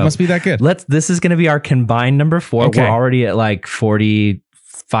use it. Go. It must be that good. This is going to be our combined number 4. Okay. We're already at like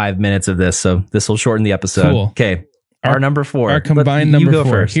 45 minutes of this, so this will shorten the episode. Cool. Okay. Our number 4. Our combined number 4.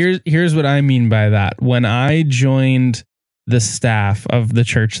 First. Here's what I mean by that. When I joined the staff of the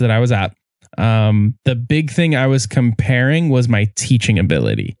church that I was at, the big thing I was comparing was my teaching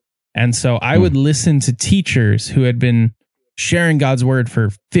ability. And so I would listen to teachers who had been sharing God's word for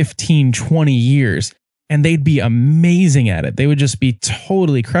 15, 20 years, and they'd be amazing at it. They would just be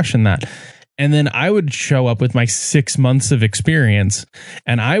totally crushing that. And then I would show up with my 6 months of experience,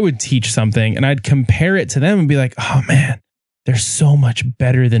 and I would teach something, and I'd compare it to them and be like, oh man, they're so much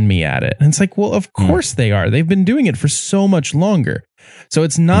better than me at it. And it's like, well, of course they are. They've been doing it for so much longer. So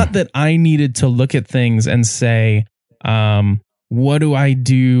it's not that I needed to look at things and say, what do I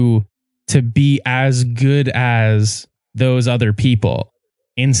do to be as good as those other people?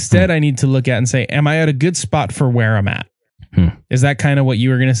 Instead, I need to look at and say, am I at a good spot for where I'm at? Is that kind of what you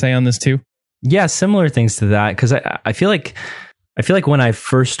were going to say on this too? Yeah, similar things to that. Because I feel like when I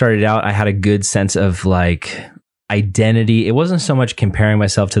first started out, I had a good sense of like identity. It wasn't so much comparing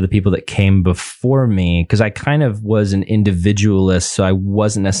myself to the people that came before me, because I kind of was an individualist. So I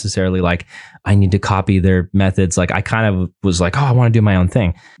wasn't necessarily like, I need to copy their methods. Like I kind of was like, oh, I want to do my own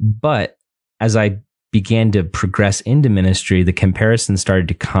thing. But as I began to progress into ministry, the comparison started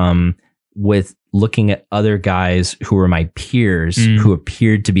to come with looking at other guys who were my peers who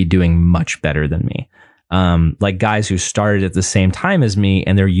appeared to be doing much better than me. Like guys who started at the same time as me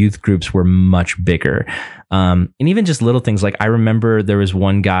and their youth groups were much bigger. And even just little things like I remember there was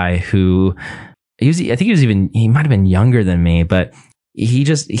one guy who he might have been younger than me, but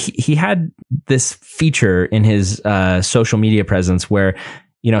he had this feature in his social media presence where,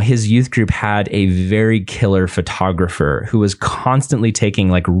 you know, his youth group had a very killer photographer who was constantly taking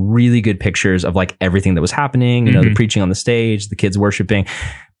like really good pictures of like everything that was happening, you know, the preaching on the stage, the kids worshiping.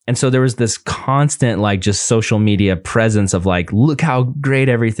 And so there was this constant like just social media presence of like, look how great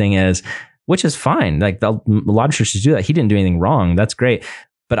everything is, which is fine. Like a lot of churches do that. He didn't do anything wrong. That's great.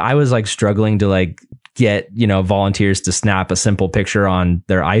 But I was like struggling to like get, you know, volunteers to snap a simple picture on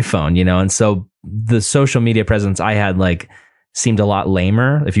their iPhone, you know? And so the social media presence I had like seemed a lot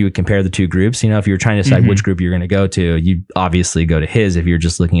lamer if you would compare the two groups. You know, if you were trying to decide which group you're going to go to, you obviously go to his if you're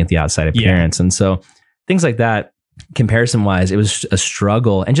just looking at the outside appearance. And so things like that, comparison wise, it was a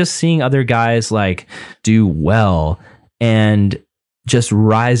struggle. And just seeing other guys like do well and just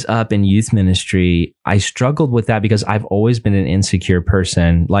rise up in youth ministry, I struggled with that because I've always been an insecure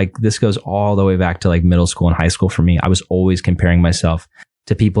person. Like this goes all the way back to like middle school and high school for me. I was always comparing myself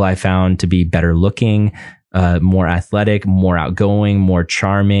to people I found to be better looking, more athletic, more outgoing, more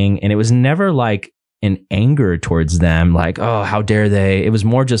charming. And it was never like an anger towards them, like, oh, how dare they? It was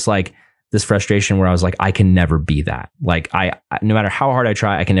more just like this frustration where I was like, I can never be that. Like I no matter how hard I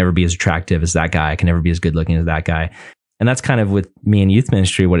try, I can never be as attractive as that guy. I can never be as good looking as that guy. And that's kind of with me in youth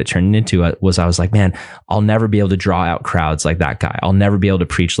ministry, what it turned into was I was like, man, I'll never be able to draw out crowds like that guy. I'll never be able to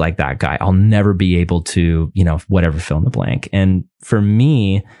preach like that guy. I'll never be able to, you know, whatever, fill in the blank. And for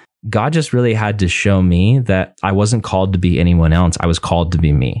me, God just really had to show me that I wasn't called to be anyone else. I was called to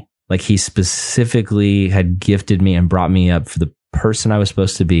be me. Like he specifically had gifted me and brought me up for the person I was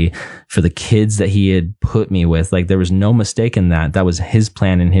supposed to be, for the kids that he had put me with. Like there was no mistake in that. That was his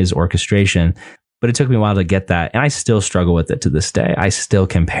plan and his orchestration. But it took me a while to get that. And I still struggle with it to this day. I still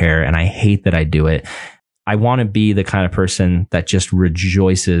compare and I hate that I do it. I want to be the kind of person that just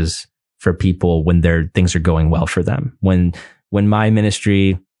rejoices for people when things are going well for them. When my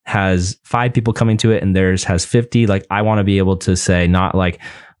ministry has 5 people coming to it and theirs has 50, like I want to be able to say, not like,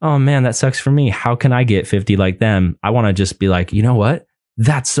 oh man, that sucks for me. How can I get 50 like them? I want to just be like, you know what?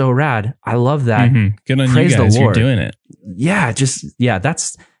 That's so rad. I love that. Good on Praise you guys. the Lord. You're doing it. Yeah,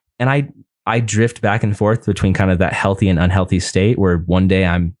 and I drift back and forth between kind of that healthy and unhealthy state where one day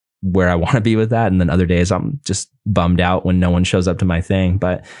I'm where I want to be with that. And then other days I'm just bummed out when no one shows up to my thing.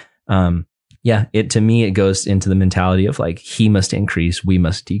 But, to me, it goes into the mentality of like, he must increase, we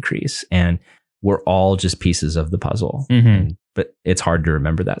must decrease. And we're all just pieces of the puzzle. But it's hard to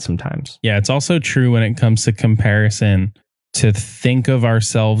remember that sometimes. Yeah. It's also true when it comes to comparison to think of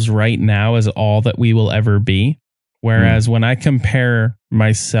ourselves right now as all that we will ever be. Whereas when I compare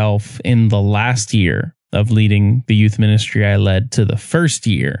myself in the last year of leading the youth ministry I led to the first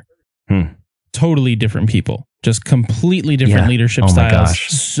year, totally different people, just completely different leadership styles.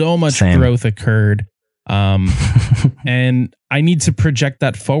 So much growth occurred. And I need to project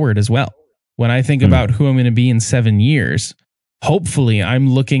that forward as well. When I think about who I'm going to be in 7 years, hopefully I'm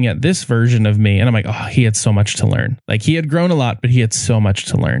looking at this version of me and I'm like, oh, he had so much to learn. Like he had grown a lot, but he had so much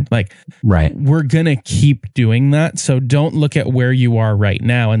to learn. Like, we're going to keep doing that. So don't look at where you are right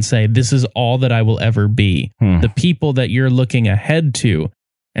now and say, this is all that I will ever be. The people that you're looking ahead to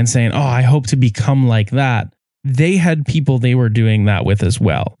and saying, oh, I hope to become like that. They had people they were doing that with as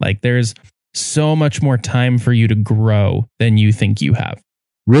well. Like there's so much more time for you to grow than you think you have.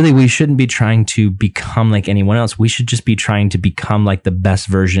 really we shouldn't be trying to become like anyone else. We should just be trying to become like the best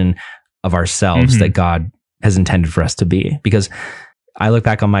version of ourselves that God has intended for us to be. Because I look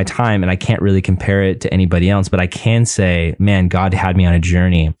back on my time and I can't really compare it to anybody else, but I can say, man, God had me on a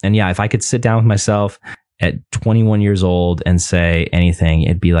journey. And yeah, if I could sit down with myself at 21 years old and say anything,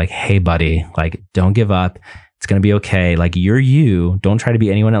 it'd be like, hey buddy, like, don't give up. It's going to be okay. Like, you're you. Don't try to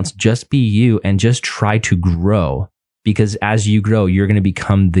be anyone else. Just be you and just try to grow. Because as you grow, you're going to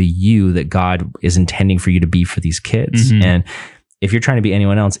become the you that God is intending for you to be for these kids. And if you're trying to be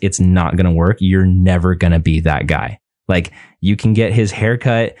anyone else, it's not going to work. You're never going to be that guy. Like, you can get his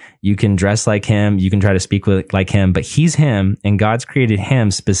haircut, you can dress like him, you can try to speak like him, but he's him, and God's created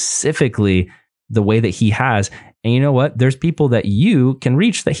him specifically the way that he has. And you know what? There's people that you can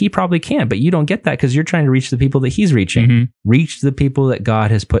reach that he probably can't, but you don't get that because you're trying to reach the people that he's reaching. Reach the people that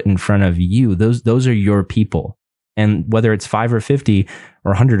God has put in front of you. Those are your people. And whether it's 5 or 50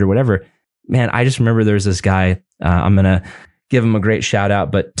 or 100 or whatever, man, I just remember there's this guy, I'm going to give him a great shout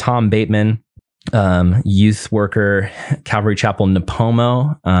out, but Tom Bateman, youth worker, Calvary Chapel,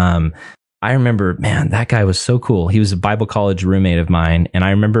 Nipomo. I remember, man, that guy was so cool. He was a Bible college roommate of mine. And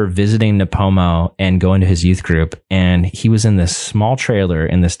I remember visiting Nipomo and going to his youth group. And he was in this small trailer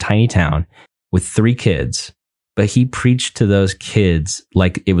in this tiny town with 3 kids. But he preached to those kids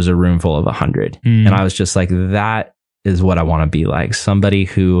like it was a room full of 100. And I was just like, that is what I want to be like. Somebody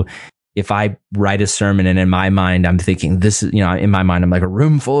who, if I write a sermon and in my mind, I'm thinking this is, in my mind, I'm like a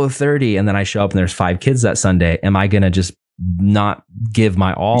room full of 30. And then I show up and there's 5 kids that Sunday. Am I going to just not give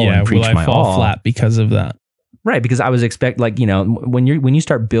my all and preach my all? Will I fall flat because of that? Right. Because I was when you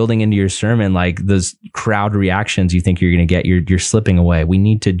start building into your sermon, like those crowd reactions you think you're going to get, you're slipping away. We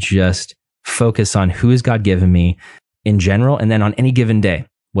need to just focus on who has God given me in general. And then on any given day,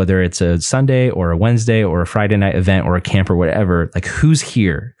 whether it's a Sunday or a Wednesday or a Friday night event or a camp or whatever, like who's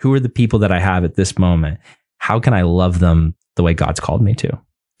here? Who are the people that I have at this moment? How can I love them the way God's called me to?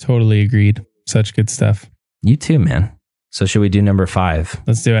 Totally agreed. Such good stuff. You too, man. So should we do number 5?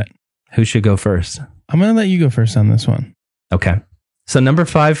 Let's do it. Who should go first? I'm going to let you go first on this one. Okay. So number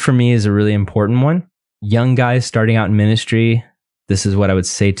 5 for me is a really important one. Young guys starting out in ministry. This is what I would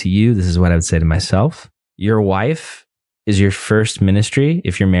say to you. This is what I would say to myself. Your wife is your first ministry.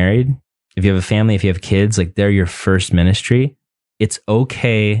 If you're married, if you have a family, if you have kids, like they're your first ministry. It's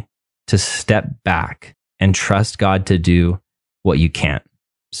okay to step back and trust God to do what you can't.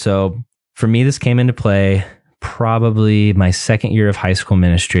 So for me, this came into play probably my second year of high school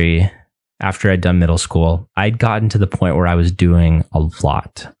ministry. After I'd done middle school, I'd gotten to the point where I was doing a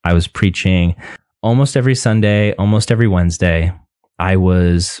lot. I was preaching almost every Sunday, almost every Wednesday. I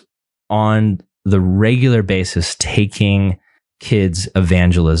was on the regular basis taking kids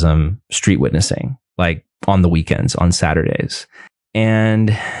evangelism, street witnessing, like on the weekends, on Saturdays.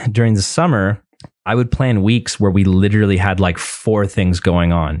 And during the summer, I would plan weeks where we literally had like 4 things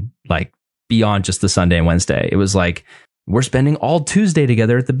going on, like beyond just the Sunday and Wednesday. It was like, we're spending all Tuesday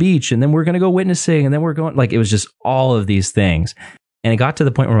together at the beach, and then we're going to go witnessing, and then we're going, like, it was just all of these things. And it got to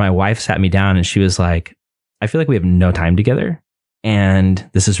the point where my wife sat me down and she was like, I feel like we have no time together, and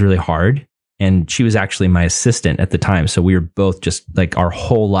this is really hard. And she was actually my assistant at the time. So we were both just like our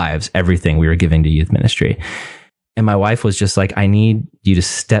whole lives, everything we were giving to youth ministry. And my wife was just like, I need you to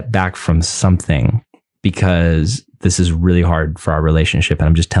step back from something because this is really hard for our relationship. And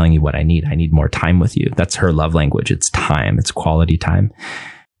I'm just telling you what I need. I need more time with you. That's her love language. It's time. It's quality time.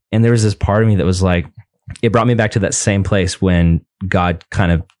 And there was this part of me that was like, it brought me back to that same place when God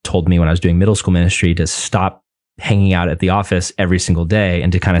kind of told me when I was doing middle school ministry to stop hanging out at the office every single day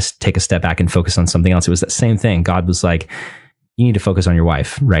and to kind of take a step back and focus on something else. It was that same thing. God was like, you need to focus on your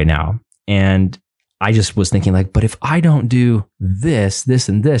wife right now. And I just was thinking like, but if I don't do this, this,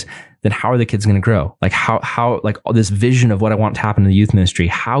 and this, then how are the kids going to grow? Like how, like all this vision of what I want to happen in the youth ministry,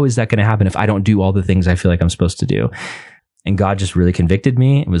 how is that going to happen if I don't do all the things I feel like I'm supposed to do? And God just really convicted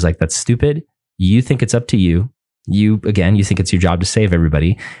me. It was like, that's stupid. You think it's up to you. You think it's your job to save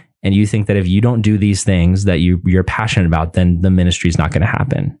everybody. And you think that if you don't do these things that you're passionate about, then the ministry is not going to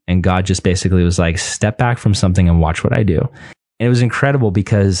happen. And God just basically was like, step back from something and watch what I do. And it was incredible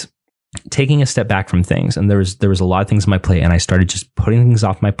because taking a step back from things, and there was a lot of things on my plate, and I started just putting things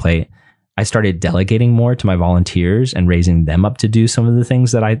off my plate. I started delegating more to my volunteers and raising them up to do some of the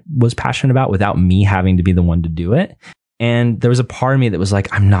things that I was passionate about without me having to be the one to do it. And there was a part of me that was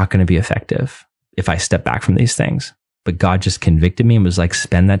like, I'm not going to be effective if I step back from these things. But God just convicted me and was like,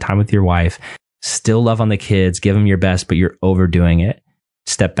 spend that time with your wife, still love on the kids, give them your best, but you're overdoing it.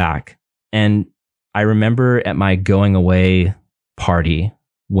 Step back. And I remember at my going away party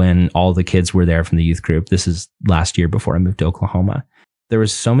when all the kids were there from the youth group, this is last year before I moved to Oklahoma, there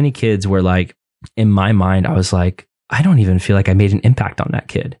was so many kids where like in my mind, I was like, I don't even feel like I made an impact on that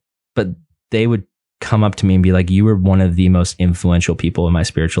kid. But they would come up to me and be like, you were one of the most influential people in my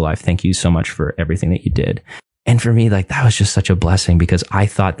spiritual life. Thank you so much for everything that you did. And for me, like that was just such a blessing because I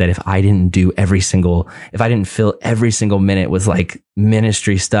thought that if I didn't fill every single minute with like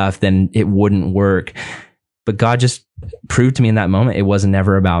ministry stuff, then it wouldn't work. But God just proved to me in that moment, it was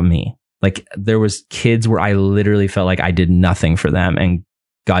never about me. Like there was kids where I literally felt like I did nothing for them, and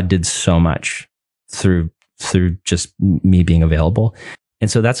God did so much through just me being available. And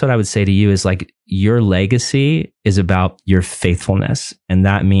so that's what I would say to you is like your legacy is about your faithfulness. And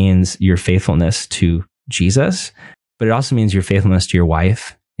that means your faithfulness to Jesus, but it also means your faithfulness to your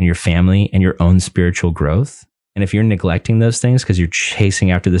wife and your family and your own spiritual growth. And if you're neglecting those things because you're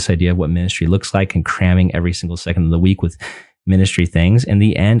chasing after this idea of what ministry looks like and cramming every single second of the week with ministry things, in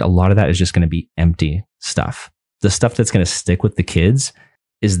the end, a lot of that is just going to be empty stuff. The stuff that's going to stick with the kids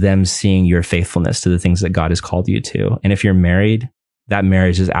is them seeing your faithfulness to the things that God has called you to. And if you're married, that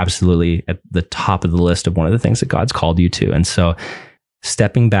marriage is absolutely at the top of the list of one of the things that God's called you to. And so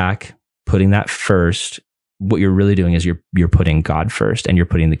stepping back, putting that first, what you're really doing is you're putting God first and you're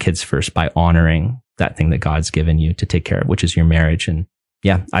putting the kids first by honoring that thing that God's given you to take care of, which is your marriage. And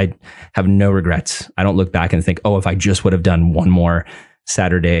yeah, I have no regrets. I don't look back and think, oh, if I just would have done one more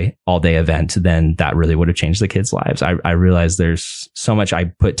Saturday all day event, then that really would have changed the kids' lives. I realized there's so much I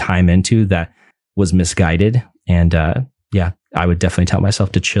put time into that was misguided. And yeah, I would definitely tell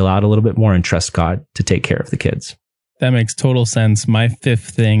myself to chill out a little bit more and trust God to take care of the kids. That makes total sense. My fifth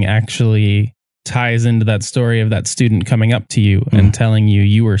thing actually ties into that story of that student coming up to you and telling you,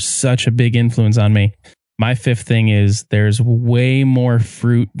 you were such a big influence on me. My fifth thing is there's way more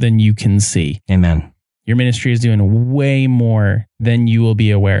fruit than you can see. Amen. Your ministry is doing way more than you will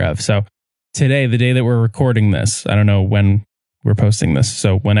be aware of. So today, the day that we're recording this, I don't know when we're posting this,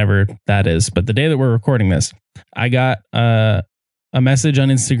 so whenever that is, but the day that we're recording this, I got a message on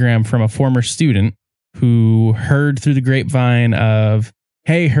Instagram from a former student who heard through the grapevine of,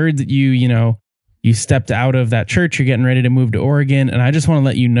 hey, heard that you stepped out of that church, you're getting ready to move to Oregon. And I just want to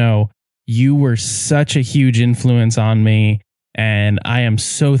let you know, you were such a huge influence on me. And I am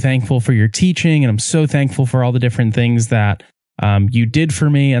so thankful for your teaching. And I'm so thankful for all the different things that you did for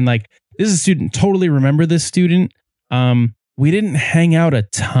me. And like, this is a student, totally remember this student. We didn't hang out a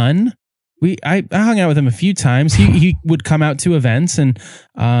ton. I hung out with him a few times. He would come out to events and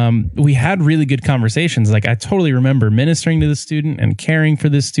we had really good conversations. Like I totally remember ministering to the student and caring for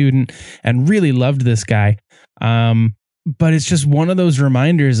this student and really loved this guy. But it's just one of those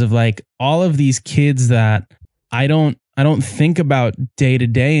reminders of like all of these kids that I don't think about day to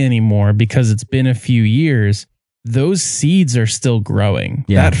day anymore because it's been a few years. Those seeds are still growing.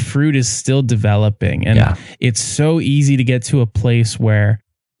 Yeah. That fruit is still developing. And it's so easy to get to a place where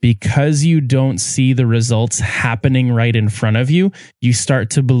because you don't see the results happening right in front of you, you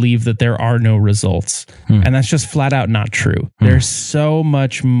start to believe that there are no results. And that's just flat out not true. There's so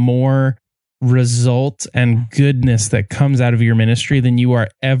much more result and goodness that comes out of your ministry than you are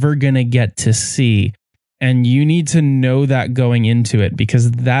ever going to get to see. And you need to know that going into it, because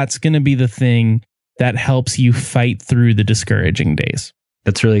that's going to be the thing that helps you fight through the discouraging days.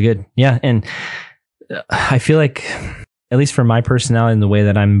 That's really good. Yeah. And I feel like, at least for my personality and the way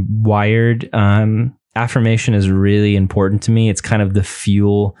that I'm wired, affirmation is really important to me. It's kind of the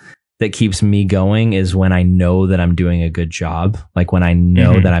fuel that keeps me going, is when I know that I'm doing a good job. Like when I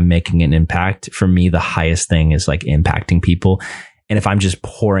know that I'm making an impact. For me, the highest thing is like impacting people. And if I'm just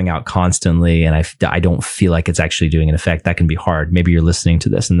pouring out constantly and I don't feel like it's actually doing an effect, that can be hard. Maybe you're listening to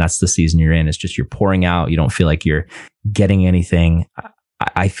this and that's the season you're in. It's just you're pouring out. You don't feel like you're getting anything.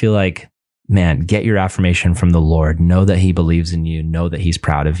 I feel like, man, get your affirmation from the Lord. Know that he believes in you. Know that he's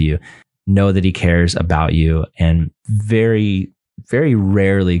proud of you. Know that he cares about you. And very, very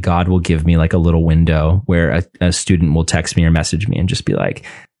rarely God will give me like a little window where a student will text me or message me and just be like,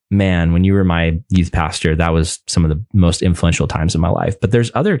 man, when you were my youth pastor, that was some of the most influential times in my life. But there's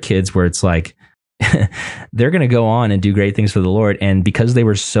other kids where it's like, they're going to go on and do great things for the Lord. And because they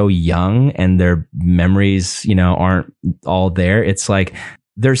were so young and their memories, aren't all there, it's like,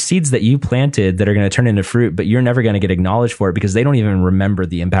 there's seeds that you planted that are going to turn into fruit, but you're never going to get acknowledged for it because they don't even remember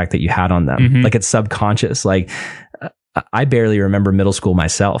the impact that you had on them. Like it's subconscious. Like I barely remember middle school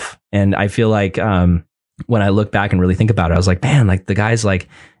myself. And I feel like, when I look back and really think about it, I was like, man, like the guys like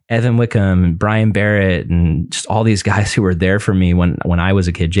Evan Wickham and Brian Barrett and just all these guys who were there for me when I was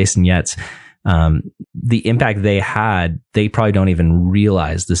a kid, Jason Yetz, the impact they had, they probably don't even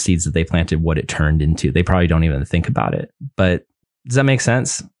realize the seeds that they planted, what it turned into. They probably don't even think about it. But does that make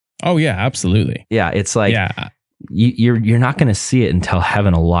sense? Oh yeah, absolutely. Yeah. It's like, you're not going to see it until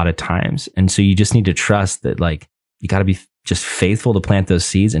heaven a lot of times. And so you just need to trust that, like, you got to be just faithful to plant those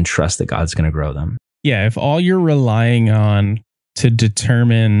seeds and trust that God's going to grow them. Yeah. If all you're relying on to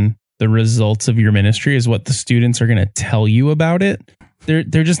determine the results of your ministry is what the students are going to tell you about it, they're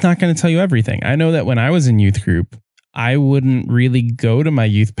just not going to tell you everything. I know that when I was in youth group, I wouldn't really go to my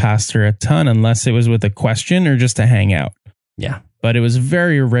youth pastor a ton unless it was with a question or just to hang out. Yeah. But it was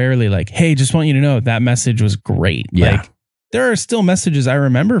very rarely like, hey, just want you to know that message was great. Yeah. Like, there are still messages I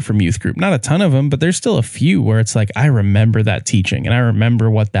remember from youth group, not a ton of them, but there's still a few where it's like, I remember that teaching and I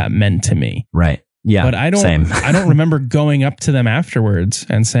remember what that meant to me. Right. Yeah. But I don't remember going up to them afterwards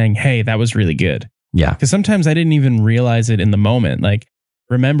and saying, hey, that was really good. Yeah. Because sometimes I didn't even realize it in the moment. Like,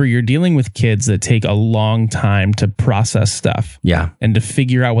 remember, you're dealing with kids that take a long time to process stuff. Yeah. And to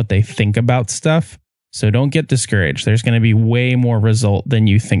figure out what they think about stuff. So don't get discouraged. There's going to be way more result than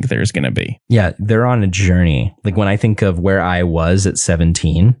you think there's going to be. Yeah. They're on a journey. Like, when I think of where I was at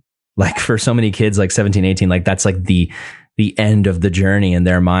 17, like, for so many kids, like 17, 18, like, that's like the end of the journey in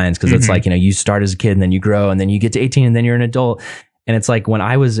their minds. Cause it's like, you start as a kid and then you grow and then you get to 18 and then you're an adult. And it's like, when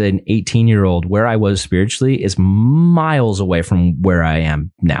I was an 18-year-old, where I was spiritually is miles away from where I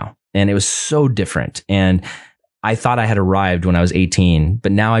am now. And it was so different. And I thought I had arrived when I was 18,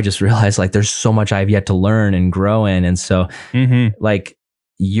 but now I just realized, like, there's so much I've yet to learn and grow in. And so like,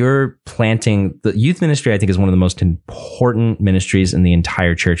 you're planting the youth ministry, I think, is one of the most important ministries in the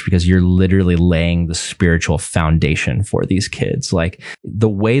entire church, because you're literally laying the spiritual foundation for these kids. Like, the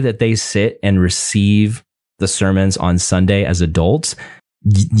way that they sit and receive the sermons on Sunday as adults,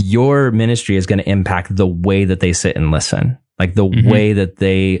 your ministry is going to impact the way that they sit and listen. Like, the way that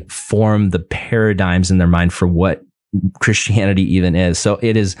they form the paradigms in their mind for what Christianity even is. So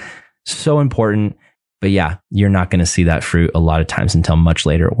it is so important. But yeah, you're not going to see that fruit a lot of times until much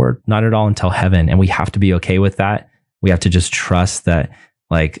later, or not at all until heaven. And we have to be okay with that. We have to just trust that,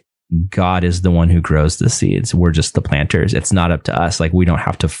 like, God is the one who grows the seeds. We're just the planters. It's not up to us. Like, we don't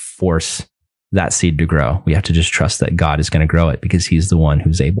have to force that seed to grow. We have to just trust that God is going to grow it, because he's the one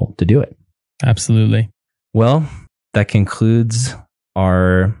who's able to do it. Absolutely. Well, that concludes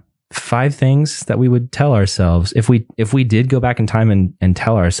our 5 things that we would tell ourselves. If we did go back in time and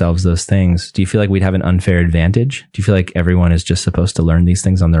tell ourselves those things, do you feel like we'd have an unfair advantage? Do you feel like everyone is just supposed to learn these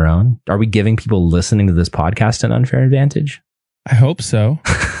things on their own? Are we giving people listening to this podcast an unfair advantage? I hope so.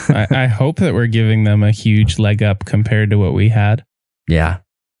 I hope that we're giving them a huge leg up compared to what we had. Yeah.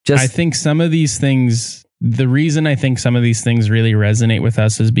 I think some of these things, the reason I think some of these things really resonate with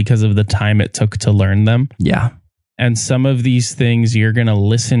us is because of the time it took to learn them. Yeah. And some of these things you're going to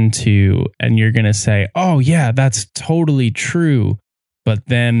listen to and you're going to say, oh yeah, that's totally true. But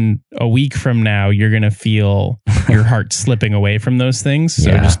then a week from now, you're going to feel your heart slipping away from those things.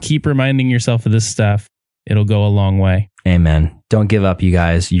 So just keep reminding yourself of this stuff. It'll go a long way. Amen. Don't give up, you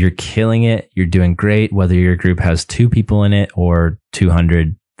guys. You're killing it. You're doing great, whether your group has 2 people in it or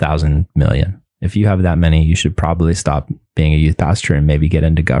 200,000 million. If you have that many, you should probably stop being a youth pastor and maybe get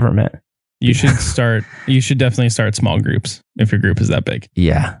into government. You should definitely start small groups if your group is that big.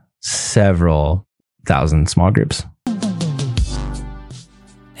 Yeah. Several thousand small groups.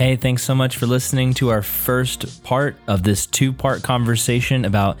 Hey, thanks so much for listening to our first part of this 2-part conversation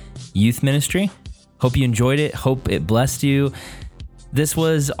about youth ministry. Hope you enjoyed it. Hope it blessed you. This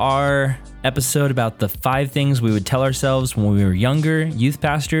was our episode about the 5 things we would tell ourselves when we were younger, youth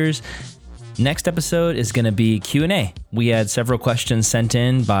pastors. Next episode is going to be Q&A. We had several questions sent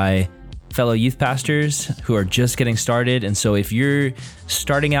in by fellow youth pastors who are just getting started. And so if you're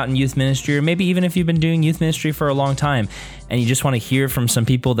starting out in youth ministry, or maybe even if you've been doing youth ministry for a long time and you just want to hear from some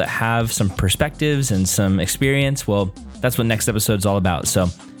people that have some perspectives and some experience, well, that's what next episode's all about. So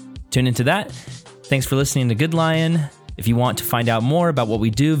tune into that. Thanks for listening to Good Lion. If you want to find out more about what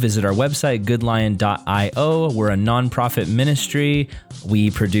we do, visit our website, goodlion.io. We're a nonprofit ministry.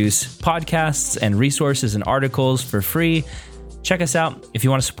 We produce podcasts and resources and articles for free. Check us out. If you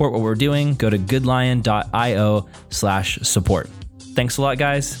want to support what we're doing, go to goodlion.io/support. Thanks a lot,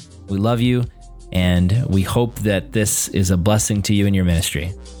 guys. We love you, and we hope that this is a blessing to you in your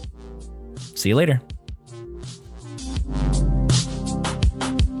ministry. See you later.